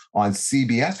special on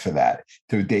CBS for that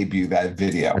to debut that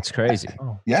video? That's crazy.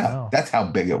 That's how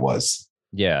big it was.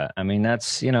 Yeah, I mean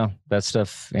that's that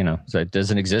stuff that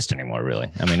doesn't exist anymore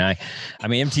really. I mean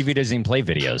MTV doesn't even play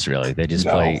videos really. They just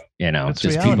play just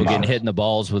reality. People getting hit in the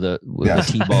balls with a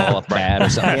T-ball, a pad or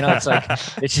something. You know,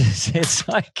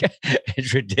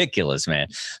 it's ridiculous, man.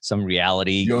 Some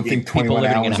reality. You don't think 21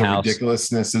 hours of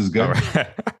ridiculousness is good?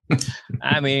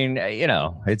 I mean,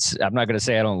 I'm not going to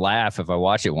say I don't laugh if I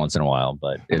watch it once in a while,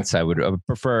 but I would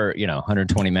prefer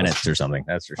 120 minutes or something.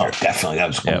 That's for sure. Oh, definitely, that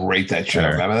was great. That show,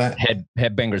 remember that?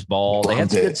 Headbangers Ball. They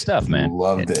had some good stuff, man.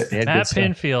 Loved it. Matt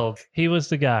Pinfield, he was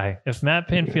the guy. If Matt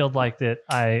Pinfield liked it,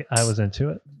 I was into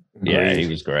it. Yeah, he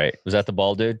was great. Was that the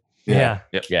bald dude? Yeah.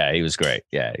 Yeah, he was great.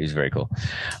 Yeah, he was very cool.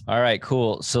 All right,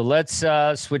 cool. So let's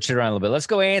switch it around a little bit. Let's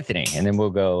go Anthony, and then we'll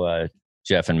go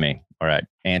Jeff and me. All right,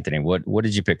 Anthony, what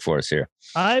did you pick for us here?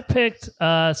 I picked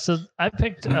an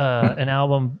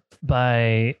album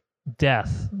by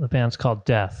Death. The band's called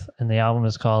Death, and the album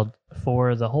is called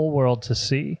For the Whole World to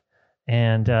See.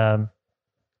 And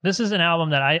this is an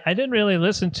album that I didn't really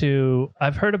listen to.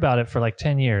 I've heard about it for like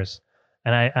 10 years,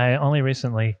 and I only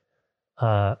recently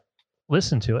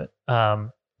listened to it.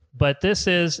 But this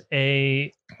is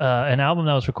an album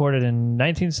that was recorded in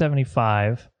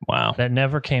 1975. Wow. That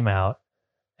never came out.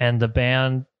 And the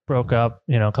band broke up,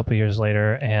 a couple of years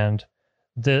later, and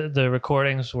the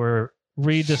recordings were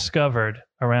rediscovered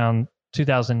around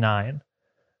 2009.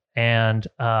 And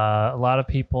a lot of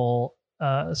people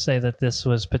say that this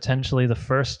was potentially the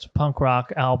first punk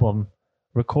rock album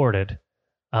recorded.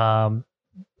 They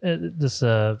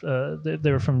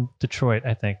were from Detroit,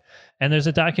 I think. And there's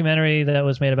a documentary that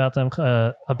was made about them.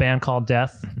 A Band Called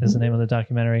Death is the name of the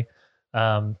documentary.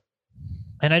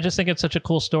 And I just think it's such a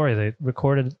cool story. They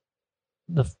recorded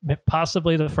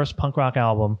possibly the first punk rock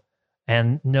album,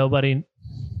 and nobody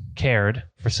cared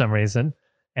for some reason.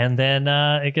 And then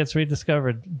it gets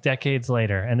rediscovered decades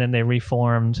later, and then they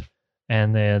reformed,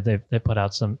 and they put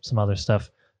out some other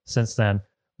stuff since then.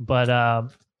 But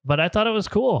I thought it was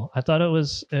cool. I thought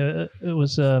it's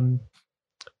a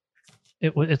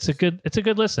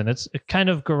good listen. It's a kind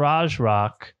of garage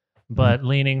rock, but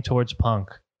leaning towards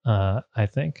punk. I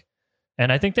think. And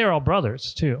I think they're all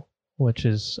brothers too, which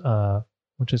is kind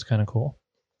of cool.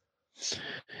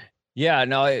 Yeah,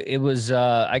 no, it was,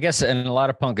 I guess, and a lot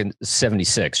of punk in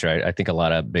 76, right? I think a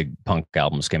lot of big punk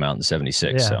albums came out in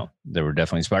 76. Yeah. So they were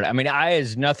definitely inspired. I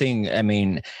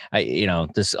mean,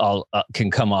 this all can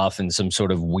come off in some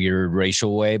sort of weird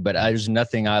racial way, but there's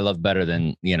nothing I love better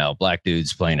than, black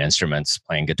dudes playing instruments,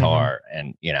 playing guitar,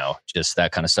 and, just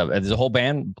that kind of stuff. Is the whole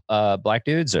band black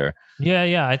dudes or?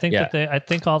 Yeah. I think I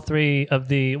think all three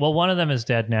of one of them is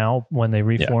dead now when they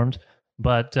reformed,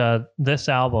 but this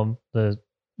album,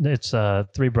 it's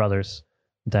three brothers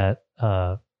that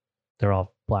they're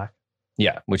all black.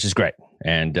 Yeah, which is great.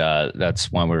 And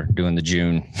that's why we're doing the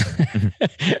June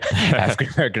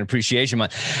African American Appreciation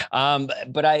Month.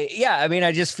 But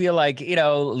I just feel like,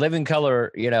 Living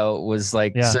Color, was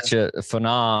like such a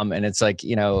phenom. And it's like,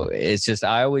 it's just,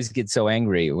 I always get so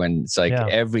angry when it's like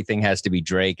everything has to be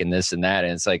Drake and this and that.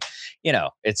 And it's like,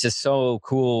 it's just so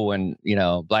cool when,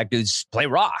 black dudes play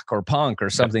rock or punk or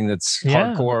something that's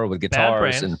hardcore with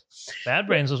guitars. Bad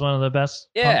Brains was one of the best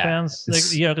punk bands,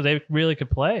 because they really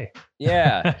could play.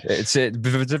 Yeah, it's a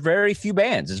very few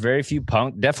bands. It's very few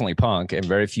punk, definitely punk, and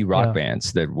very few rock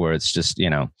bands where it's just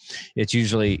it's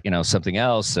usually something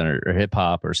else or hip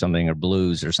hop or something or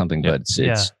blues or something. But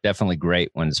it's definitely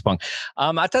great when it's punk.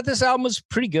 I thought this album was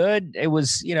pretty good. It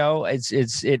was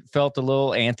it felt a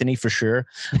little Anthony for sure.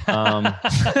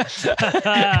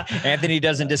 Anthony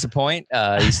doesn't disappoint.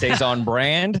 He stays on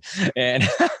brand, and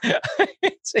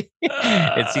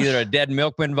it's either a Dead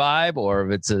Milkman vibe or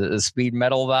if it's a speed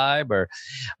metal vibe.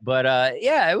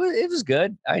 It was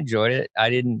good. I enjoyed it. I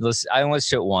didn't listen. I only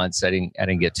listened to it once. I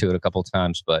didn't get to it a couple of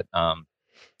times, but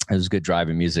it was good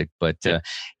driving music. But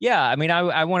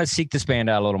I want to seek this band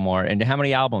out a little more. And how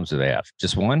many albums do they have?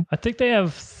 Just one? I think they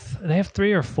have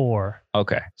 3 or 4.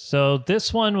 Okay. So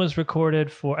this one was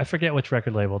recorded for, I forget which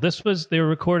record label. They were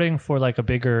recording for like a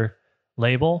bigger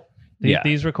label.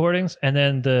 These recordings, and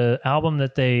then the album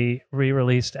that they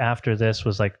re-released after this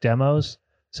was like demos.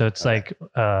 So it's like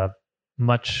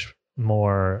much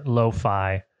more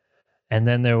lo-fi. And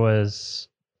then there was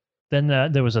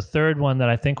a third one that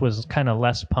I think was kind of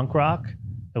less punk rock.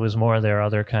 It was more of their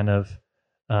other kind of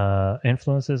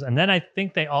influences. And then I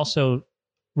think they also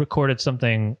recorded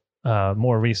something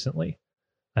more recently,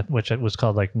 which it was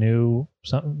called like New.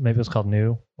 Maybe it was called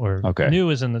New, or New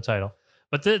is in the title.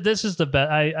 But this is the best.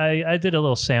 I did a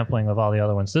little sampling of all the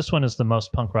other ones. This one is the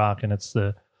most punk rock, and it's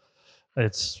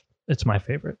my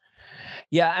favorite.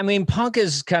 Yeah, I mean, punk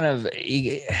is kind of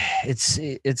it's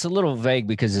a little vague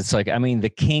because it's like, I mean, the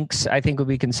Kinks I think would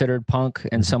be considered punk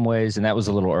in some ways, and that was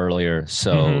a little earlier.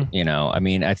 So I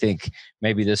mean, I think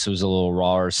maybe this was a little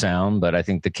rawer sound, but I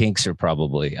think the Kinks are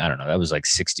probably, I don't know, that was like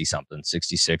 60 something,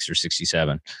 66 or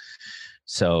 67.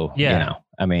 So,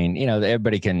 I mean,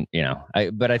 everybody can,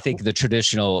 but I think the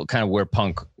traditional kind of where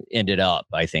punk ended up,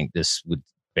 I think this would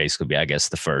basically be, I guess,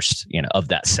 the first, of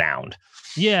that sound.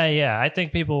 Yeah. I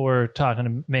think people were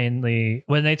talking mainly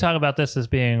when they talk about this as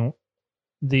being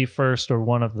the first or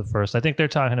one of the first. I think they're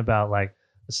talking about like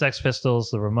the Sex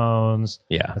Pistols, the Ramones,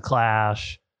 the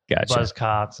Clash,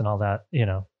 Buzzcocks, and all that.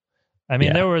 I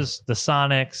mean, there was the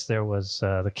Sonics, there was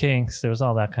the Kinks, there was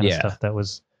all that kind of stuff that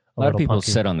was. A lot of people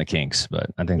sit on the Kinks, but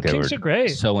I think they were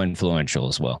great. So influential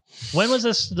as well. When was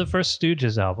this the first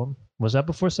Stooges album? Was that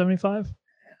before 75?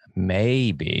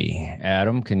 Maybe.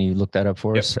 Adam, can you look that up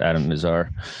for us? Adam is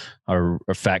our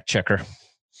fact checker.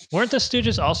 Weren't the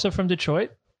Stooges also from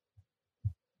Detroit?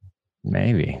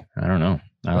 Maybe. I don't know.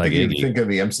 I think you think of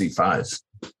the MC5s.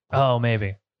 Oh,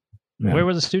 maybe. Yeah. Where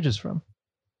were the Stooges from?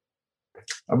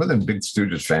 I wasn't a big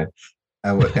Stooges fan.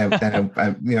 And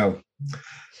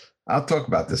I'll talk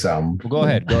about this album. Well, go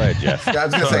ahead, Jeff. I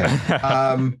was going to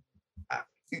say,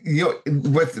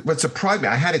 what surprised me,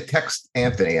 I had to text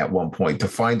Anthony at one point to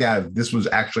find out if this was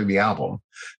actually the album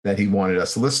that he wanted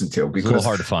us to listen to. Because it's a little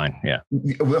hard to find,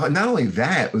 Well, not only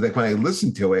that, like when I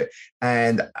listened to it,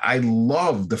 and I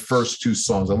loved the first 2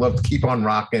 songs. I loved Keep On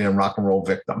Rockin' and Rock and Roll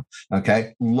Victim.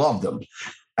 Okay, loved them.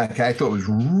 Okay, I thought it was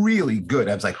really good.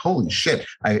 I was like, holy shit,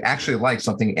 I actually like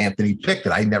something Anthony picked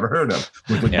that I never heard of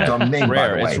with a dumb name, rare.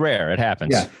 by the way. It's rare. It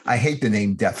happens. Yeah, I hate the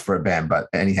name Death for a Band, but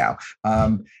anyhow.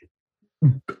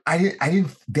 They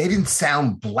didn't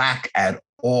sound black at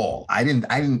all. I didn't,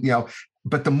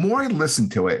 but the more I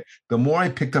listened to it, the more I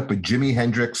picked up a Jimi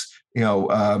Hendrix,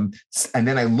 and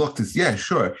then I looked it's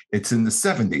in the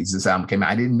 70s. This album came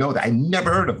out. I didn't know that. I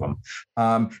never heard of them.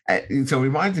 So it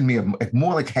reminded me of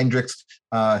more like Hendrix,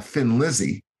 Thin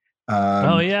Lizzy.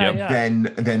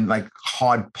 Than like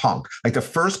hard punk. Like the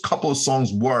first couple of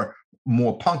songs were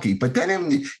more punky, but then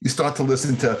you start to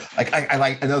listen to like I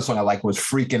like another song I like was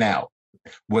Freaking Out.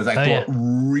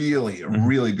 Really,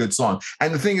 really good song.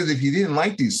 And the thing is, if you didn't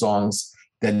like these songs,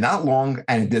 they're not long,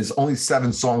 and there's only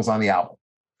 7 songs on the album.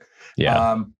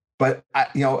 But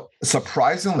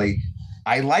surprisingly,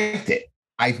 I liked it.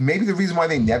 Maybe the reason why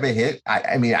they never hit.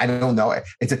 I mean, I don't know.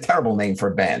 It's a terrible name for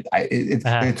a band.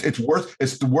 It's worse.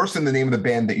 It's worse than the name of the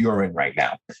band that you're in right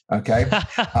now. Okay.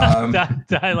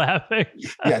 Die Laughing.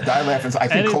 Yeah, Die Laughing. I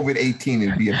think COVID-19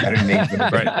 would be a better name for the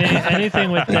band. Anything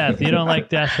with death. You don't like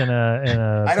death in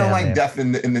a. I don't like name. Death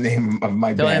in the name of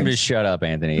my band. Tell him to shut up,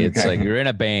 Anthony. It's like you're in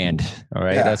a band. All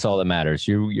right, that's all that matters.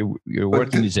 You're a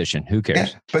working musician. Who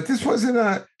cares? Yeah, but this wasn't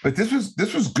a. But this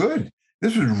was good.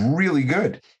 This was really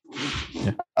good.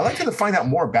 Yeah. I'd like to find out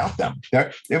more about them.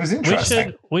 It was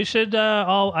interesting. We should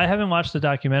all. I haven't watched the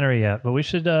documentary yet, but we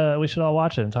should all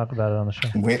watch it and talk about it on the show.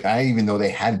 Wait, I didn't even know they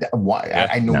had that. Why? Yeah.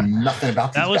 I know nothing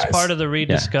about these that. Was guys. Part of the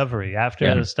rediscovery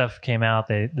after the stuff came out.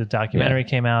 The documentary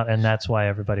came out, and that's why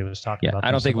everybody was talking about.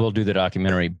 I don't think we'll do the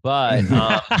documentary, but Anthony,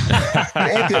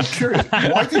 I'm curious.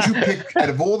 Why did you pick out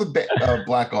of all the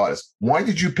black artists? Why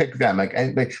did you pick them? Like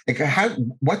how?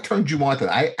 What turned you on to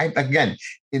them? I again.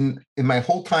 In my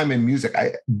whole time in music,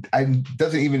 I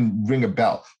doesn't even ring a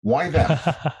bell. Why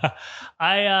that?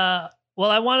 I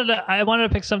wanted to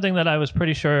pick something that I was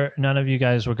pretty sure none of you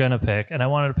guys were going to pick, and I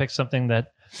wanted to pick something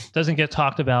that doesn't get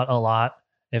talked about a lot.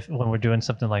 When we're doing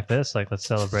something like this, like let's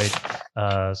celebrate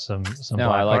some black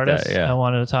artists. That, yeah. I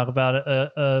wanted to talk about it,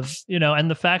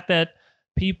 and the fact that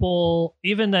people,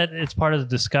 even that it's part of the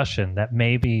discussion that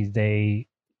maybe they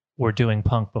were doing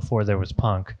punk before there was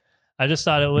punk. I just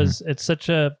thought it's such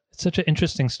an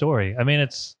interesting story. I mean,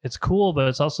 it's cool, but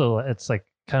it's like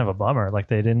kind of a bummer. Like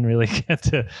they didn't really get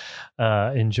to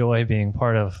enjoy being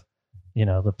part of,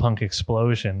 the punk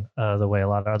explosion the way a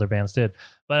lot of other bands did.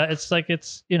 But it's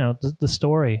the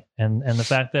story and the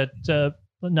fact that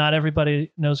not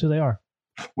everybody knows who they are.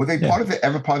 Were they part of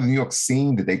the New York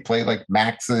scene? Did they play like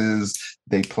Max's?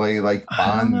 They play like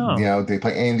Bond? They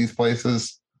play any of these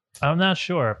places? I'm not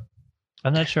sure.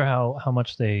 I'm not sure how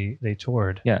much they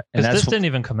toured. Yeah, because this didn't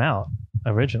even come out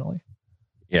originally.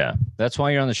 Yeah, that's why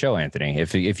you're on the show, Anthony.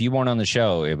 If you weren't on the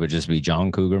show, it would just be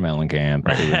John Cougar Mellencamp.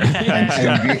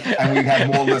 and we'd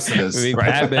have more listeners. We'd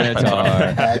have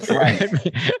Benatar. That's right.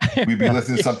 We'd be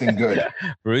listening to something good.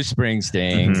 Bruce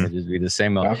Springsteen. It'd just be the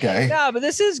same. Okay. No, but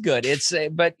this is good. It's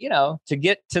but to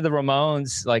get to the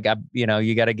Ramones, like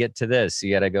you got to get to this.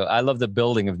 You got to go. I love the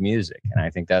building of music, and I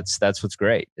think that's what's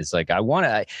great. It's like I don't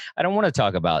want to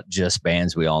talk about just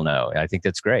bands we all know. I think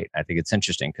that's great. I think it's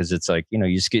interesting because it's like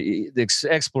you just get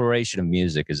the exploration of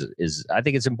music is I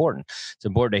think it's important. It's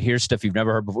important to hear stuff you've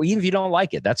never heard before, even if you don't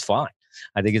like it. That's fine.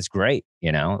 I think it's great.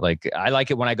 Like I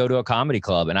like it when I go to a comedy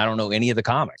club and I don't know any of the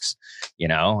comics.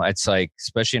 It's like,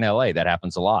 especially in LA, that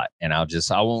happens a lot. And I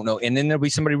won't know. And then there'll be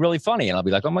somebody really funny, and I'll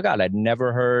be like, oh my God, I'd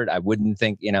never heard. I wouldn't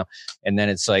think. And then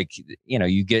it's like,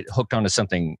 you get hooked onto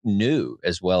something new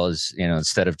as well as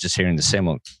instead of just hearing the same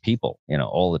old people,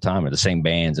 all the time, or the same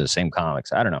bands or the same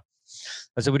comics. I don't know.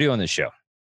 That's what we do on this show.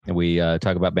 We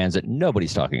talk about bands that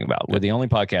nobody's talking about. We're the only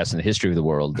podcast in the history of the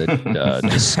world that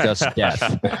discuss death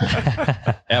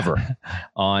ever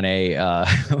on a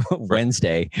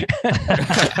Wednesday.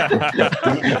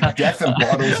 Death and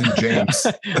Bottles and James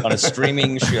on a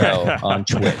streaming show on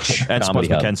Twitch. And Spud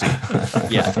McKenzie.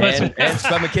 Yeah, and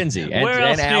Spud McKenzie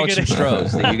and Alex and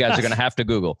Strohs that you guys are going to have to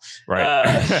Google.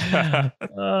 Right.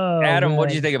 Adam, what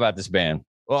do you think about this band?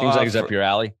 Well, seems like it's up your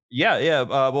alley. Yeah.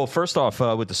 Well, first off,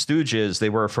 with the Stooges, they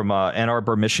were from Ann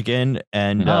Arbor, Michigan,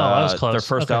 and their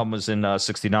first album was in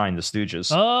 '69. The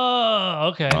Stooges. Oh,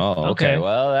 okay. Okay.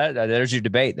 Well, there's your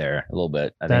debate there a little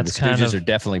bit. I think the Stooges are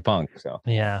definitely punk. So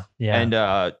yeah. And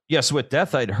so with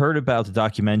Death, I'd heard about the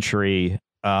documentary.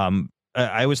 I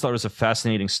always thought it was a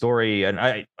fascinating story, and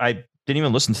I didn't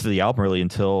even listen to the album really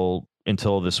until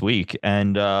this week,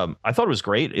 and I thought it was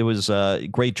great. It was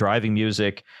great driving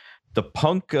music. The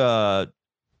punk, so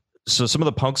some of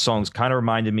the punk songs kind of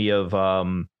reminded me of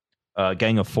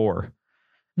Gang of Four.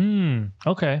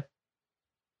 Okay.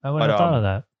 I would have thought of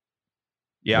that.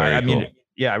 Yeah, I mean,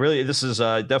 really, this is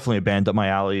definitely a band up my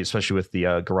alley, especially with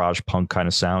the garage punk kind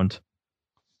of sound.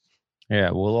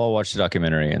 Yeah, we'll all watch the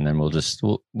documentary, and then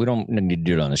we don't need to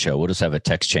do it on the show. We'll just have a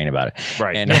text chain about it.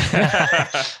 Right. And,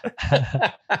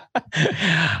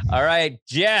 all right,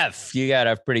 Jeff, you got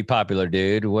a pretty popular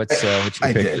dude. What you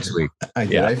picked this week? I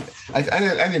did. I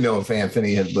didn't know if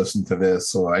Anthony had listened to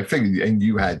this, or I figured, and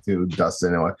you had to,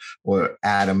 Dustin or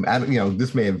Adam.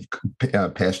 This may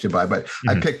have passed you by, but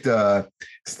I picked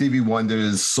Stevie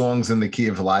Wonder's Songs in the Key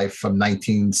of Life from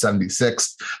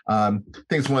 1976. I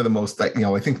think it's one of the most,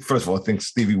 I think, first of all, I think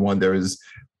Stevie Wonder is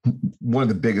one of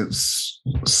the biggest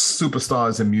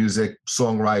superstars in music,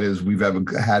 songwriters we've ever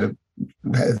had,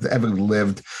 has ever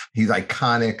lived. He's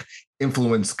iconic,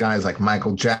 influenced guys like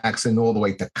Michael Jackson all the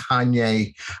way to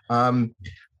Kanye. I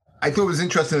thought it was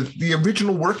interesting. The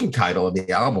original working title of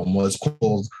the album was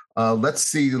called Let's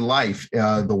See Life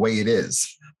the Way It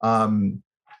Is.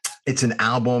 It's an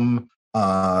album.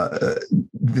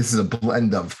 This is a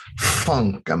blend of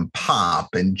funk and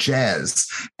pop and jazz.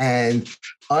 And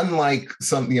unlike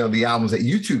some, the albums that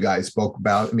you two guys spoke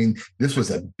about, I mean, this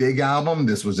was a big album.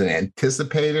 This was an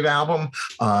anticipated album.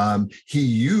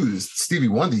 Stevie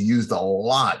Wonder used a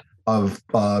lot of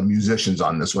musicians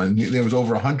on this one. There was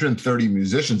over 130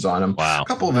 musicians on them. Wow. A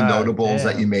couple of the notables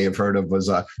that you may have heard of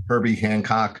was Herbie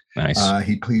Hancock. Nice.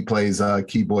 He plays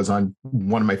keyboards on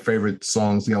one of my favorite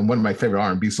songs, one of my favorite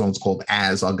R&B songs called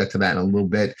As. I'll get to that in a little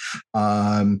bit.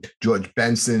 George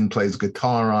Benson plays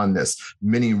guitar on this.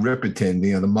 Minnie Riperton,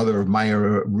 the mother of Maya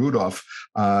Rudolph,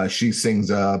 she sings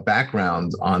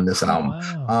background on this album.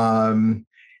 Wow.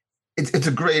 It's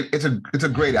a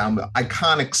great album.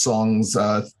 Iconic songs,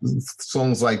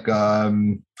 songs like a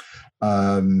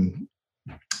song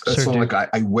like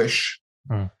I Wish.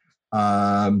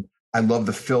 I love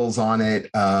the fills on it.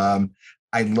 I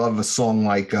love a song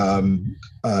like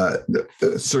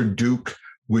Sir Duke,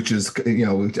 which is,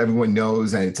 which everyone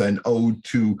knows, and it's an ode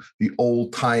to the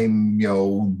old time,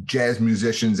 jazz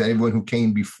musicians, everyone who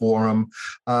came before him.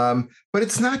 But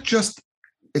it's not just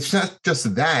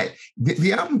that.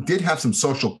 The album did have some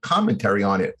social commentary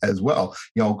on it as well,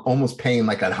 almost paying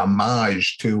like a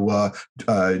homage to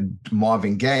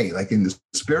Marvin Gaye. Like in the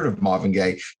spirit of Marvin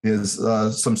Gaye, there's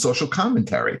some social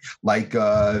commentary, like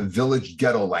Village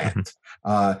Ghetto Land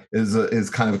is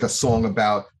kind of like a song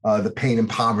about the pain and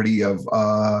poverty of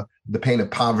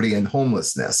poverty and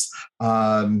homelessness.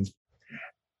 And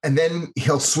then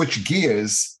he'll switch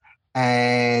gears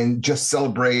and just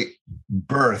celebrate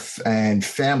birth and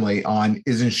family on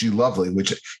Isn't She Lovely,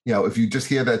 which, if you just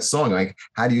hear that song, like,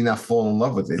 how do you not fall in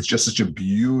love with it? It's just such a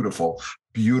beautiful,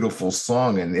 beautiful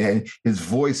song. And his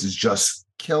voice is just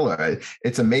killer.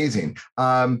 It's amazing.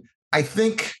 I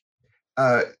think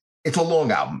it's a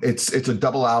long album. It's a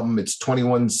double album. It's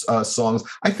 21 songs.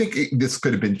 I think this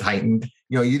could have been tightened.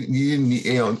 You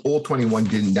didn't, all 21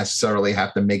 didn't necessarily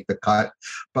have to make the cut.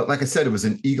 But like I said, it was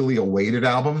an eagerly awaited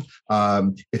album.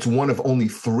 It's one of only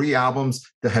 3 albums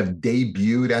that have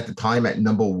debuted at the time at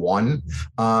number 1.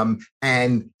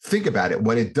 And think about it,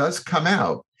 when it does come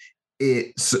out,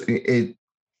 it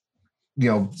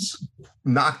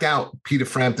knocked out Peter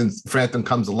Frampton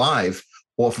Comes Alive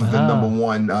off of the number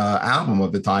 1 album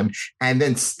of the time, and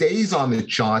then stays on the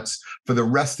charts for the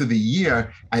rest of the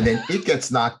year. And then it gets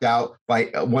knocked out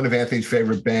by one of Anthony's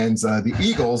favorite bands, the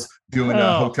Eagles, doing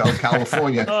Hotel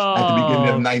California at the beginning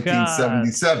of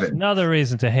 1977. God. Another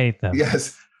reason to hate them.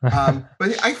 Yes.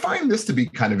 But I find this to be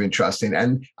kind of interesting,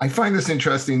 and I find this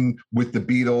interesting with the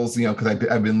Beatles, because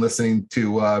I've been listening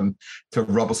to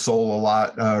Rubber Soul a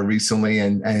lot recently,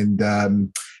 and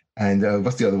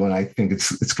what's the other one? I think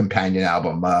it's companion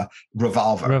album,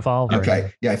 Revolver.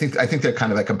 Okay, yeah, I think they're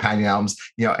kind of like companion albums,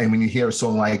 And when you hear a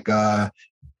song like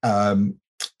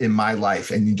In My Life,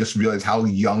 and you just realize how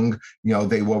young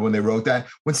they were when they wrote that.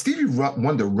 When Stevie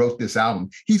Wonder wrote this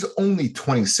album, he's only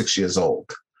 26 years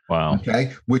old. Wow.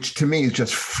 Okay. Which to me is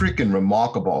just freaking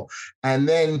remarkable. And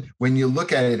then when you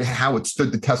look at it, how it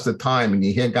stood the test of time, and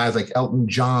you hear guys like Elton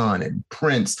John and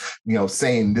Prince,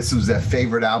 saying this was their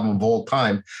favorite album of all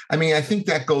time. I mean, I think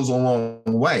that goes a long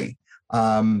way.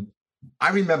 I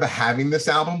remember having this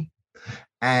album,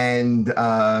 and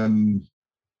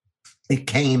it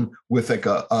came with like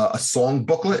a song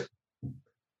booklet,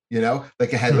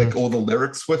 like it had like all the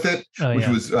lyrics with it, which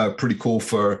was pretty cool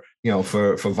for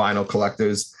vinyl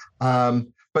collectors.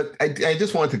 But I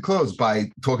just wanted to close by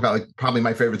talking about like probably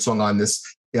my favorite song on this,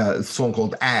 song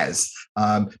called As.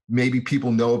 Maybe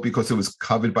people know it because it was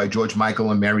covered by George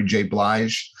Michael and Mary J.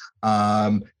 Blige.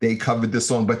 They covered this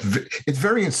song, but it's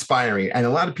very inspiring. And a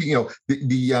lot of people,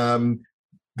 the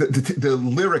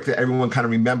lyric that everyone kind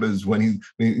of remembers when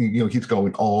he keeps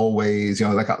going always,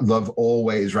 like I love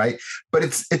always, right? But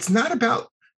it's not about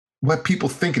what people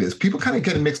think it is. People kind of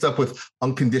get it mixed up with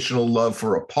unconditional love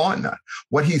for a partner.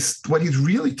 What he's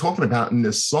really talking about in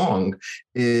this song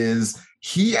is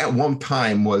he at one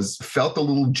time felt a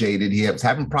little jaded. He was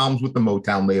having problems with the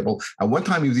Motown label. At one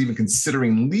time, he was even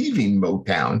considering leaving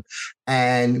Motown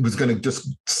and was going to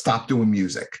just stop doing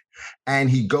music.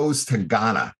 And he goes to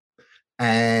Ghana.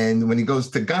 And when he goes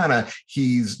to Ghana,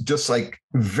 he's just like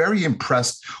very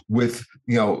impressed with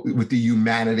the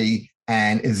humanity,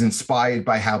 and is inspired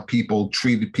by how people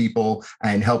treated people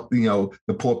and helped,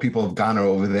 the poor people of Ghana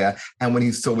over there. And when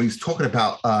he's talking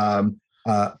about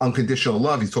unconditional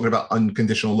love, he's talking about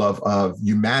unconditional love of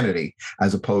humanity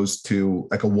as opposed to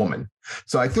like a woman.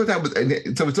 So I thought that was,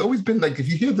 so it's always been like, if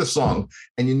you hear the song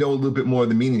and you know a little bit more of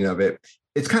the meaning of it,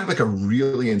 it's kind of like a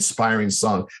really inspiring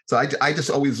song. So I just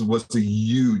always was a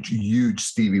huge, huge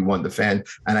Stevie Wonder fan.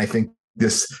 And I think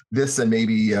this and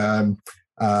maybe, I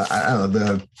don't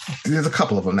know, there's a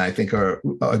couple of them that I think are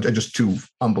just 2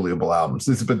 unbelievable albums.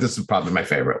 But this is probably my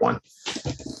favorite one.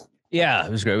 Yeah,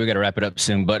 it was great. We got to wrap it up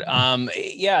soon, but I'm not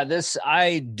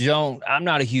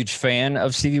a huge fan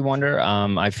of Stevie Wonder.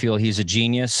 I feel he's a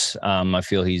genius. I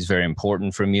feel he's very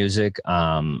important for music.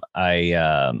 I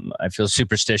feel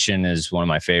Superstition is one of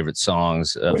my favorite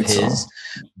songs of his,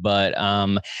 but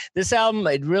this album,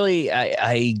 it really,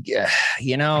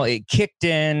 it kicked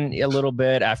in a little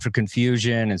bit after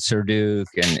Confusion and Sir Duke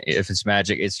and If It's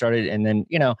Magic. It started, and then,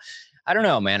 I don't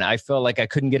know, man. I felt like I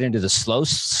couldn't get into the slow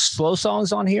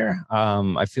songs on here.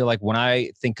 I feel like when I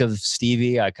think of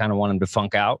Stevie, I kind of want him to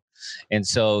funk out. And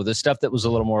so the stuff that was a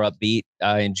little more upbeat,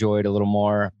 I enjoyed a little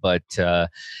more. But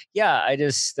I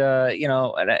just,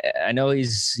 I know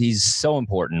he's so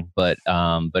important, but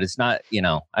it's not,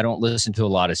 I don't listen to a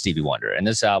lot of Stevie Wonder. And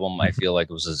this album, I feel like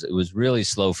it was really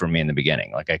slow for me in the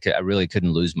beginning. Like I really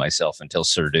couldn't lose myself until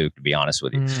Sir Duke, to be honest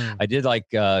with you. I did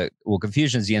like,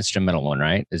 Confusion's the instrumental one,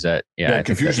 right? Is that, yeah,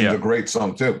 Confusion's a great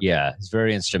song too. Yeah, it's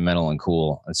very instrumental and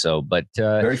cool. And so, but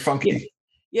very funky.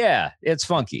 Yeah, it's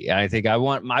funky. I think I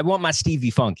want my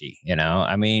Stevie funky,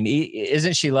 I mean,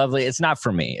 isn't she lovely? It's not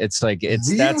for me. It's like,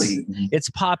 it's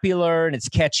popular and it's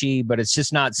catchy, but it's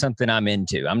just not something I'm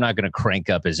into. I'm not going to crank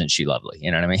up Isn't She Lovely?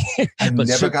 You know what I mean? But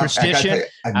Superstition,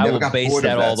 I will bass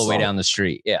that all the way down the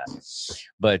street. Yeah.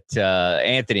 But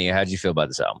Anthony, how'd you feel about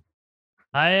this album?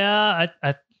 I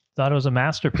thought it was a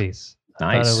masterpiece.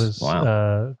 Nice. I thought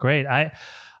it was great.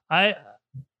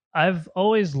 I've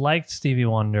always liked Stevie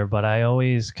Wonder, but I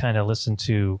always kind of listen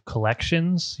to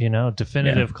collections,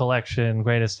 definitive collection,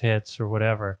 greatest hits or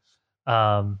whatever.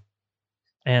 And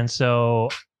so,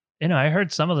 I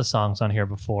heard some of the songs on here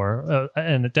before,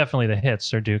 and definitely the hits.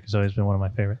 Sir Duke has always been one of my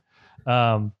favorite.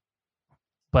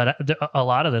 But a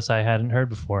lot of this I hadn't heard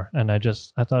before, and I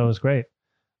thought it was great.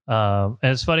 And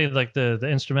it's funny, like the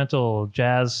instrumental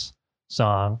jazz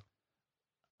song,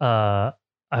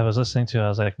 I was listening to, I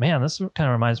was like, man, this kind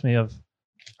of reminds me of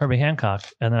Herbie Hancock.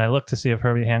 And then I looked to see if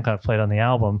Herbie Hancock played on the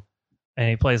album, and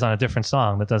he plays on a different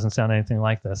song that doesn't sound anything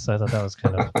like this. So I thought that was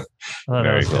kind of,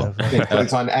 very cool.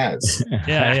 It's on Az.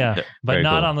 Yeah. But very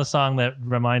not cool. On the song that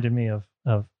reminded me of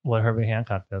what Herbie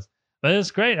Hancock does. But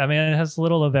it's great. I mean, it has a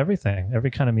little of everything,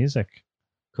 every kind of music.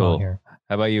 Cool. Here.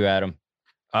 How about you, Adam?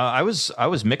 I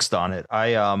was mixed on it.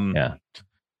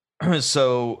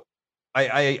 So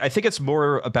I think it's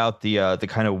more about the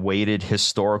kind of weighted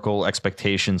historical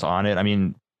expectations on it. I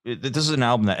mean, this is an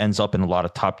album that ends up in a lot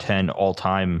of top 10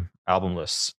 all-time album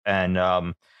lists.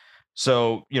 And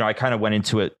so, I kind of went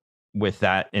into it with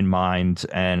that in mind.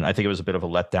 And I think it was a bit of a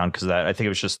letdown because I think it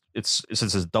was just, since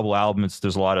it's a double album,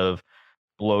 there's a lot of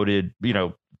bloated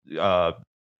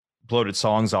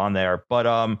songs on there. But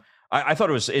I thought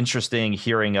it was interesting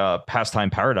hearing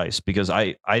Pastime Paradise, because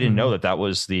I didn't know that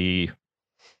was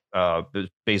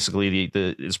basically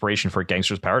the inspiration for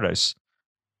Gangster's Paradise.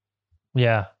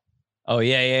 Yeah. Oh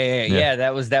yeah.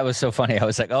 That was so funny. I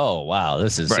was like, oh wow,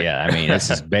 this is right. Yeah. I mean,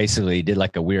 this is basically did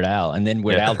like a Weird Al, and then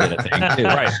Weird Al did a thing too,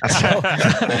 right? So,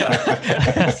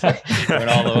 went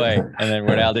all the way, and then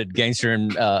Weird Al did Gangster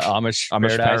and Amish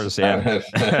Paradise. Yeah,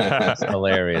 it's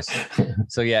hilarious.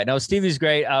 So yeah, no, Stevie's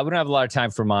great. We don't have a lot of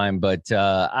time for mine, but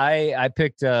I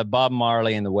picked Bob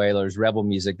Marley and the Wailers, Rebel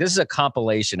Music. This is a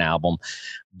compilation album.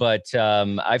 But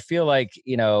I feel like,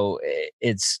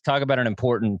 it's talk about an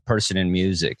important person in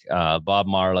music. Bob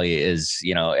Marley is,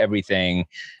 everything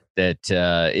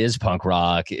that is punk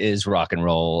rock, is rock and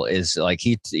roll, is like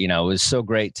it was so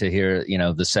great to hear,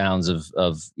 the sounds of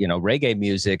reggae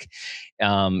music.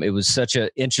 It was such an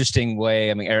interesting way.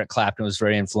 I mean, Eric Clapton was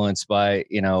very influenced by,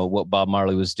 what Bob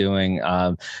Marley was doing.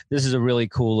 This is a really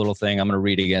cool little thing. I'm going to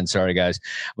read again. Sorry, guys.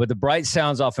 But the bright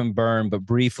sounds often burn, but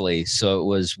briefly. So it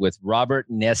was with Robert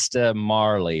Nesta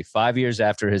Marley. 5 years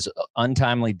after his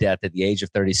untimely death at the age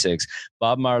of 36,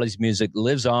 Bob Marley's music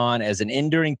lives on as an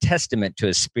enduring testament to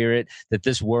a spirit that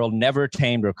this world never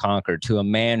tamed or conquered, to a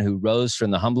man who rose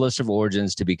from the humblest of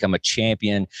origins to become a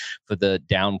champion for the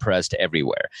down-pressed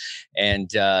everywhere. And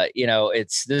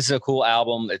this is a cool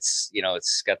album. It's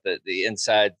it's got the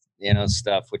inside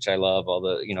stuff, which I love, all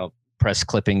the press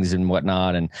clippings and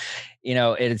whatnot. And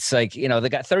it's like they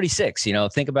got 36.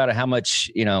 Think about it, how much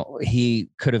he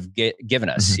could have given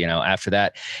us after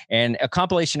that. And a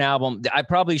compilation album, I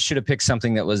probably should have picked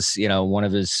something that was one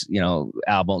of his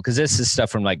album, because this is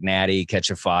stuff from like Natty, Catch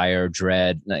a Fire,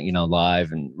 Dread,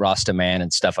 Live, and Rasta Man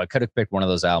and stuff. I could have picked one of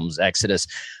those albums, Exodus.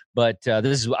 But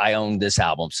I own this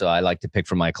album, so I like to pick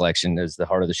from my collection as the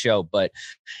heart of the show. But,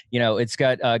 it's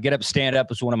got Get Up, Stand Up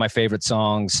is one of my favorite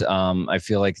songs. I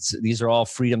feel like these are all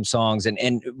freedom songs. And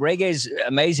reggae is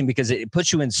amazing because it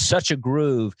puts you in such a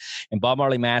groove, and Bob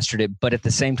Marley mastered it, but at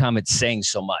the same time, it's saying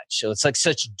so much. So it's like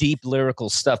such deep lyrical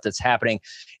stuff that's happening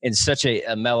in such a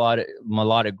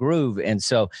melodic groove. And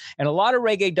a lot of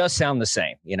reggae does sound the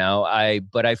same,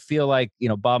 but I feel like,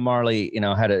 Bob Marley,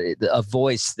 had a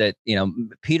voice that,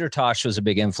 Peter Tosh was a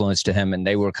big influence to him, and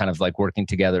they were kind of like working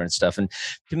together and stuff. And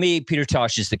to me, Peter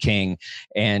Tosh is the king,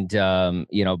 and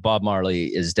Bob Marley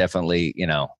is definitely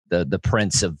the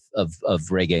prince of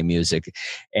reggae music.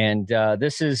 And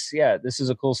this is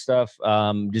a cool stuff.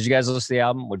 Did you guys listen to the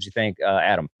album? What'd you think,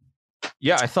 Adam?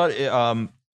 Yeah, I thought a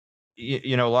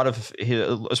lot of,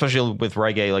 especially with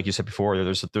reggae, like you said before,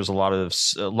 there's a lot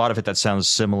of it that sounds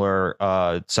similar,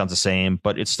 sounds the same,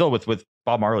 but it's still with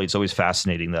Bob Marley, it's always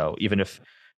fascinating though, even if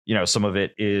some of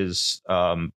it is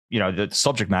the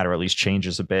subject matter at least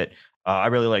changes a bit. I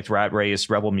really liked Rat Race,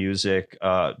 Rebel Music,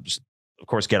 of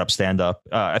course, Get Up, Stand Up.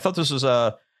 I thought this was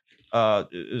a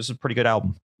pretty good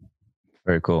album.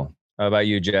 Very cool. How about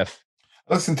you, Jeff?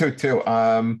 I listened to it too.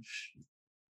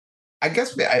 I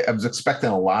guess I was expecting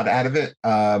a lot out of it,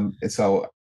 so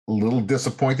a little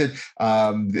disappointed.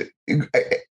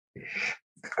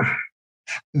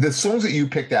 The songs that you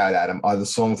picked out, Adam, are the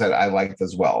songs that I liked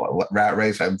as well. Rat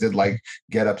Race, I did like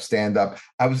Get Up, Stand Up.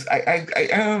 I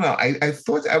don't know. I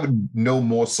thought I would know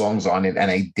more songs on it,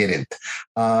 and I didn't.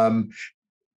 I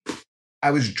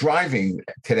was driving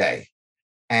today,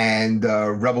 and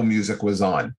Rebel Music was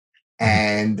on,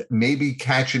 and maybe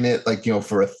catching it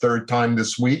for a third time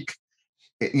this week,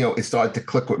 it started to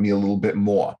click with me a little bit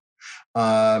more.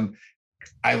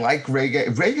 I like reggae.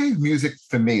 Reggae music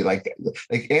for me, like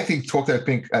Anthony talked, I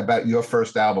think, about your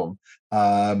first album.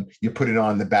 You put it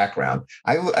on in the background.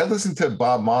 I listen to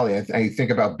Bob Marley. I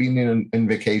think about being in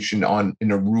vacation in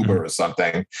Aruba or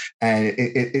something, and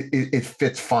it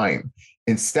fits fine.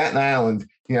 In Staten Island,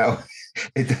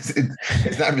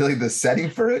 it's not really the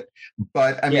setting for it.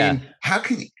 But I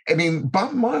mean,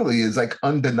 Bob Marley is like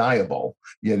undeniable.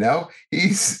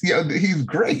 He's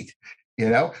great.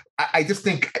 I just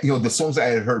think, the songs I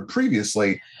had heard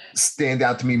previously stand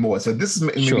out to me more. So this is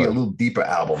maybe a little deeper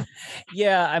album.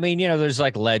 Yeah. I mean, there's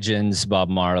like Legends, Bob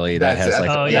Marley that has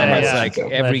every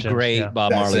Legends, great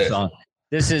Bob Marley song.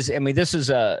 This is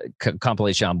a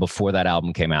compilation album before that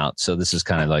album came out. So this is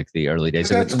kind of like the early days.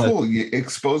 That's cool. You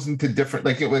expose them to different,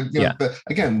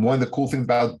 again, one of the cool things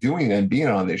about doing and being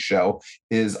on this show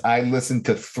is I listened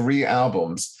to 3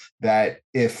 albums that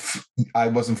if I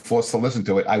wasn't forced to listen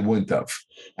to it, I wouldn't have.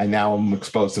 And now I'm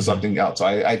exposed to something else. So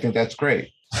I think that's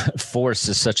great. Force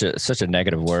is such a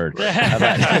negative word. Do you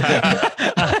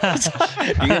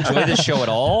enjoy this show at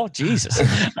all? Jesus.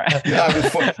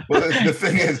 The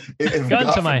thing is, if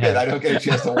God forbid I don't get a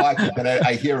chance to watch it, then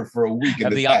I hear it for a week.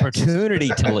 Have the opportunity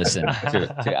to listen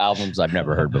to albums I've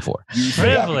never heard before.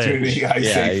 Privilege. You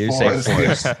say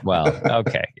force. Well,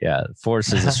 okay. Yeah.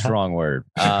 Force is a strong word.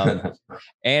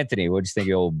 Anthony, what'd you think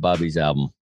of old Bobby's album?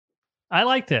 I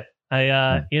liked it.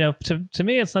 To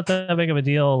me, it's not that big of a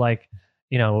deal. Like,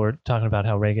 we're talking about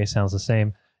how reggae sounds the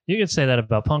same. You could say that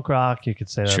about punk rock. You could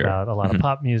say that about a lot of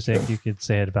pop music. You could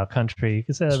say it about country. You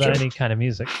could say that about any kind of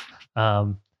music.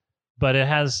 But it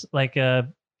has like a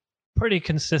pretty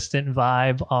consistent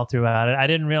vibe all throughout it. I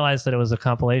didn't realize that it was a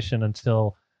compilation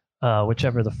until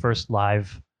whichever the first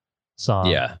live song.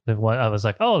 Yeah. I was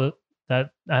like, oh,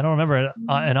 that I don't remember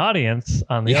an audience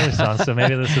on the other song. So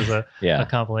maybe this is a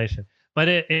compilation. But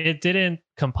it didn't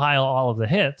compile all of the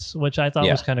hits, which I thought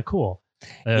was kind of cool.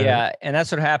 And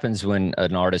that's what happens when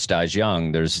an artist dies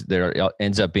young. There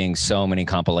ends up being so many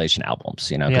compilation albums,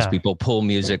 because people pull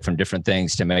music from different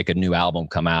things to make a new album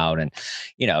come out, and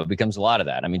it becomes a lot of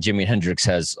that. I mean, Jimi Hendrix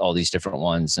has all these different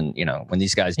ones, and when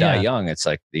these guys die young, it's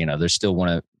like they still want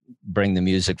to bring the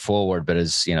music forward, but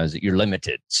as you're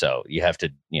limited, so you have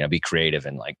to be creative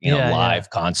and live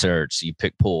concerts. You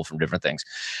pull from different things,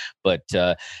 but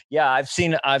I've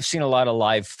seen a lot of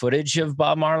live footage of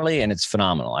Bob Marley, and it's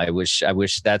phenomenal. I wish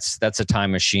that's a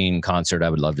time machine concert I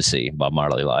would love to see Bob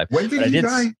Marley live. When did he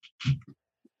die?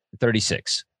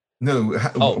 36. No,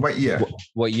 what year?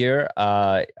 What year?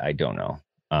 I don't know.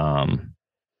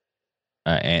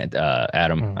 And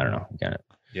Adam, I don't know. Got it.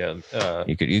 Yeah,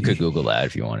 you could Google that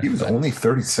if you wanted. He was only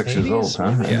 36 years old,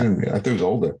 huh? Yeah. I thought he was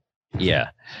older.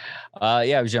 Yeah.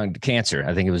 Yeah, I was young. Cancer.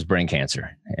 I think it was brain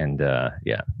cancer. And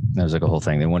yeah, that was like a whole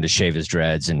thing. They wanted to shave his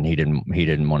dreads, and he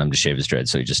didn't want him to shave his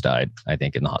dreads, so he just died, I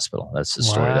think, in the hospital. That's the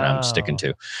story that I'm sticking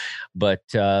to. But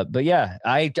yeah,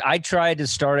 I tried to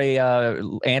start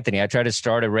Anthony. I tried to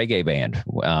start a reggae band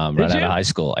right out of high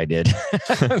school. I did.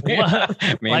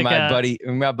 me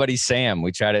and my buddy Sam.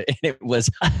 We tried it, and it was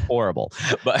horrible.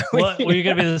 But were you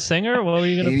gonna be the singer? What were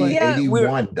you gonna play?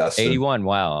 81, Dustin. 81.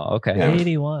 Wow. Okay. Yeah.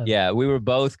 81. Yeah, we were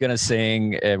both gonna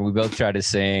sing, and we both tried to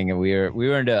sing, and we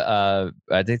were into.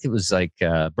 I think it was like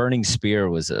Burning Spear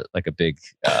was like a big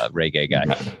reggae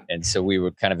guy, and so we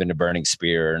were kind of into Burning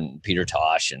Spear and Peter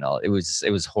Tosh and all. It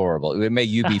was horrible. It made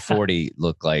UB40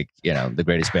 look like the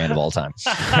greatest band of all time.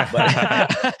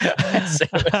 But, so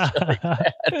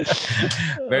it was really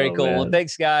bad. Very cool. Man. Well,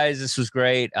 thanks, guys. This was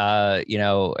great.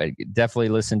 Definitely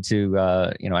listen to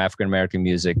African American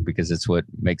music, because it's what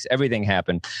makes everything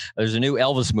happen. There's a new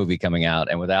Elvis movie coming out,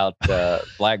 and without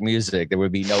black music, there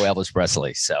would be no Elvis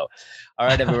Presley. So, all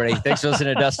right, everybody. Thanks for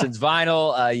listening to Dustin's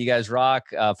Vinyl. You guys rock.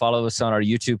 Follow us on our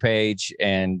YouTube page,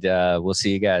 and we'll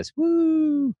see you guys.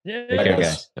 Woo! Yeah. Take care,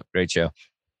 guys. Great show.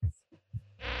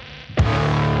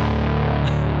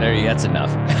 That's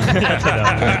enough. That's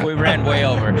enough. We ran way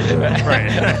over. Right.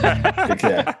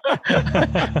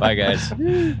 Bye, guys.